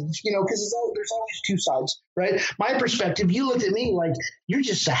perspective, because there's always 2 sides, right? My perspective, you looked at me like you're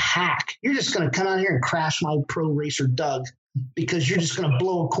just a hack. You're just going to come out here and crash my pro racer Doug, because you're just going to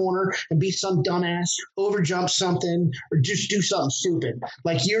blow a corner and be some dumbass, overjump something, or just do something stupid.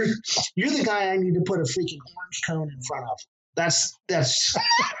 Like you're the guy I need to put a freaking orange cone in front of. That's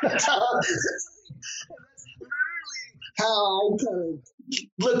how I kind of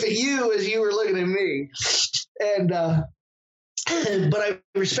looked at you as you were looking at me. And but I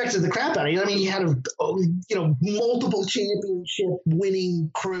respected the crap out of you. I mean, you had multiple championship winning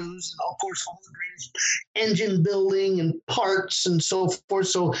crews, and of course all the greatest engine building and parts and so forth.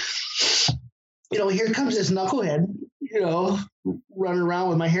 So here comes this knucklehead, running around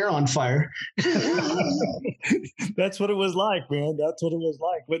with my hair on fire. That's what it was like, man. That's what it was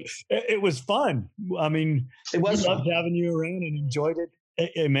like. But it was fun. I mean, It was we loved having you around and enjoyed it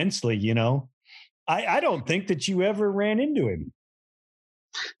immensely, I don't think that you ever ran into him.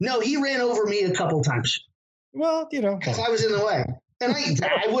 No, he ran over me a couple times. Well, because I was in the way. And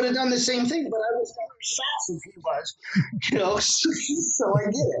I would have done the same thing, but I was never as fast as he was, so I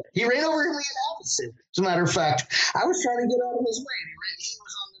get it. He ran over me in opposite. As a matter of fact, I was trying to get out of his way, and he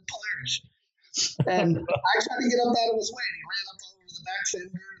was on the Polaris. And I tried to get up out of his way, and he ran up over the back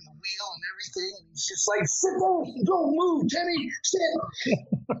fender and the wheel and everything. And he's just like, sit down, don't move, Jenny, sit.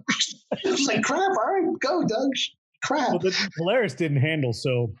 I was like, crap, all right, go, Doug. Crap. Well, the Polaris didn't handle,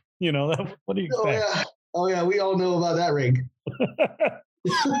 so, what do you expect? Oh, yeah, we all know about that rig.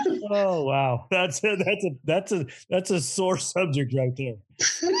 Oh wow, that's a sore subject right there.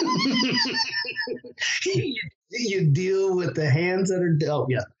 You deal with the hands that are dealt.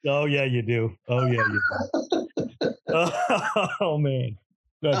 Yeah. Oh yeah, you do. Oh yeah, you do. Oh man.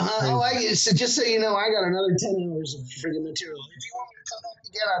 So just so you know, I got another 10 hours of freaking material. If you want me to come back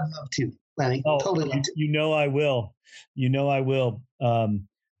again, I'd love to. Lenny. Totally love to. I will. I will.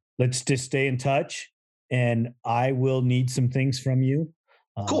 Let's just stay in touch. And I will need some things from you.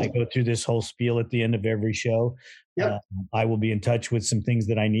 Cool. I go through this whole spiel at the end of every show. Yep. I will be in touch with some things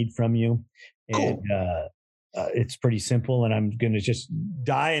that I need from you. And cool. It's pretty simple. And I'm going to just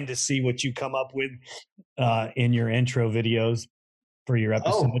dying to see what you come up with in your intro videos for your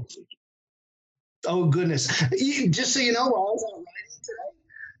episode. Oh goodness. Just so you know, while I was out riding today,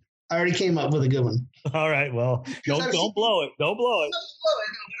 I already came up with a good one. All right. Well, don't blow it. Don't blow it.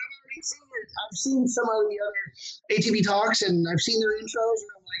 I've seen some of the other ATV talks, and I've seen their intros,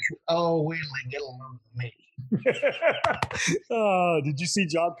 and I'm like, oh, wait till they get along with me. Oh, did you see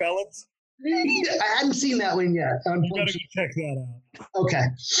John Pellets? I hadn't seen that one yet. You gotta check that out. Okay,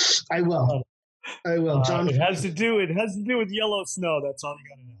 I will. John. It has to do with yellow snow. That's all you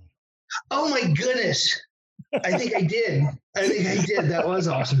gotta know. Oh my goodness! I think I did. That was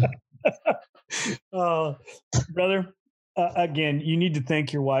awesome. Brother. Again, you need to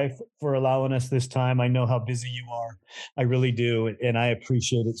thank your wife for allowing us this time. I know how busy you are. I really do. And I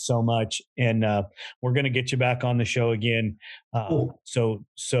appreciate it so much. And we're going to get you back on the show again. Cool. So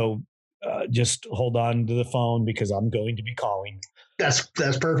just hold on to the phone because I'm going to be calling. That's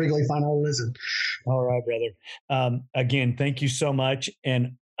perfectly fine. I'll listen. All right, brother. Again, thank you so much.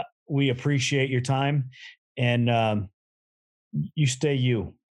 And we appreciate your time. And you stay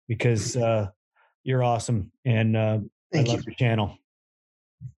you because you're awesome. And I love your channel.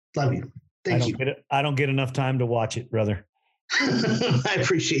 Love you. Thank you. I don't get enough time to watch it, brother. I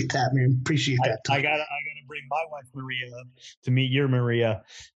appreciate that, man. Appreciate that. I gotta bring my wife Maria up to meet your Maria.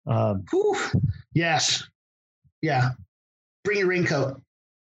 Yes. Yeah. Bring your raincoat.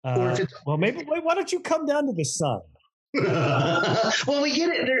 Well, maybe. Why don't you come down to the sun? Well, we get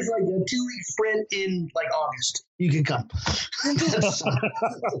it. There's like a 2-week sprint in like August. You can come. Oh, you're gonna make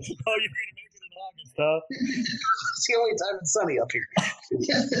it in August, huh? It's the only time it's sunny up here.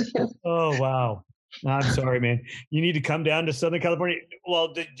 Oh wow! I'm sorry, man. You need to come down to Southern California.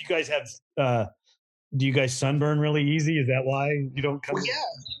 Well, do you guys have? Do you guys sunburn really easy? Is that why you don't come? Well, yeah,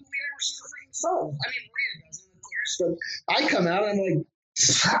 we never see the freaking sun. I mean, Maria doesn't, of course, but I come out and I'm like.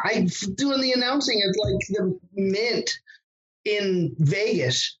 I'm doing the announcing at like the Mint in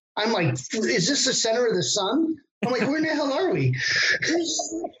Vegas. I'm like, is this the center of the sun? I'm like, where in the hell are we?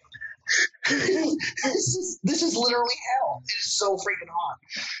 This is literally hell. It is so freaking hot.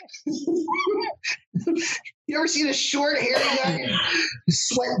 You ever seen a short hairy guy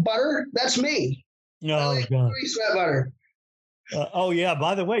sweat butter? That's me. Oh, God. Sweat butter. Oh, yeah.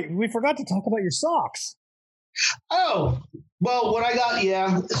 By the way, we forgot to talk about your socks. Oh, well, what I got,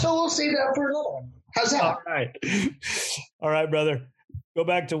 yeah. So we'll save that for another one. How's that? All right, brother. Go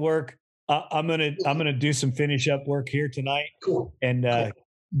back to work. I'm gonna do some finish up work here tonight. Cool. And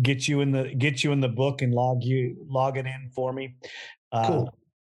get you in the book and log it in for me. Cool.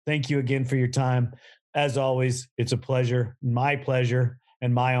 Thank you again for your time. As always, it's a pleasure, my pleasure,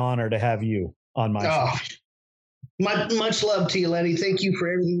 and my honor to have you on my show. Much love to you, Lenny. Thank you for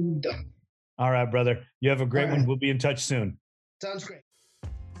everything you've done. All right, brother. You have a great one. We'll be in touch soon. Sounds great.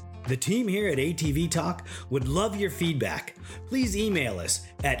 The team here at ATV Talk would love your feedback. Please email us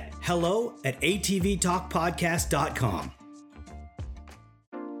at hello@atvtalkpodcast.com.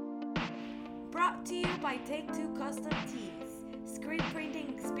 Brought to you by Take Two Custom Tees. Screen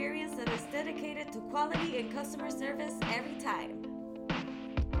printing experience that is dedicated to quality and customer service every time.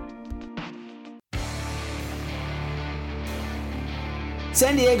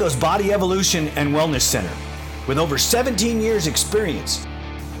 San Diego's Body Evolution and Wellness Center, with over 17 years experience.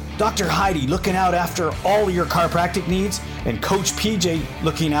 Dr. Heidi looking out after all your chiropractic needs, and Coach PJ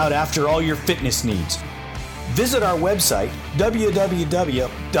looking out after all your fitness needs. Visit our website,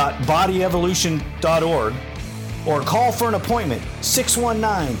 www.bodyevolution.org, or call for an appointment,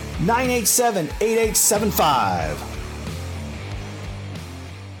 619-987-8875.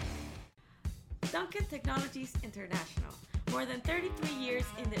 Duncan Technologies International. More than 33 years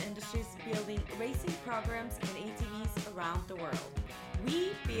in the industry building racing programs and ATVs around the world.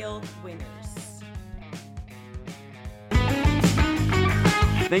 We build winners.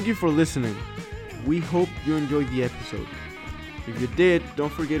 Thank you for listening. We hope you enjoyed the episode. If you did,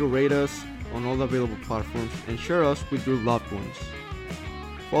 don't forget to rate us on all available platforms and share us with your loved ones.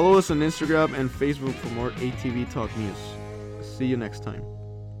 Follow us on Instagram and Facebook for more ATV Talk news. See you next time.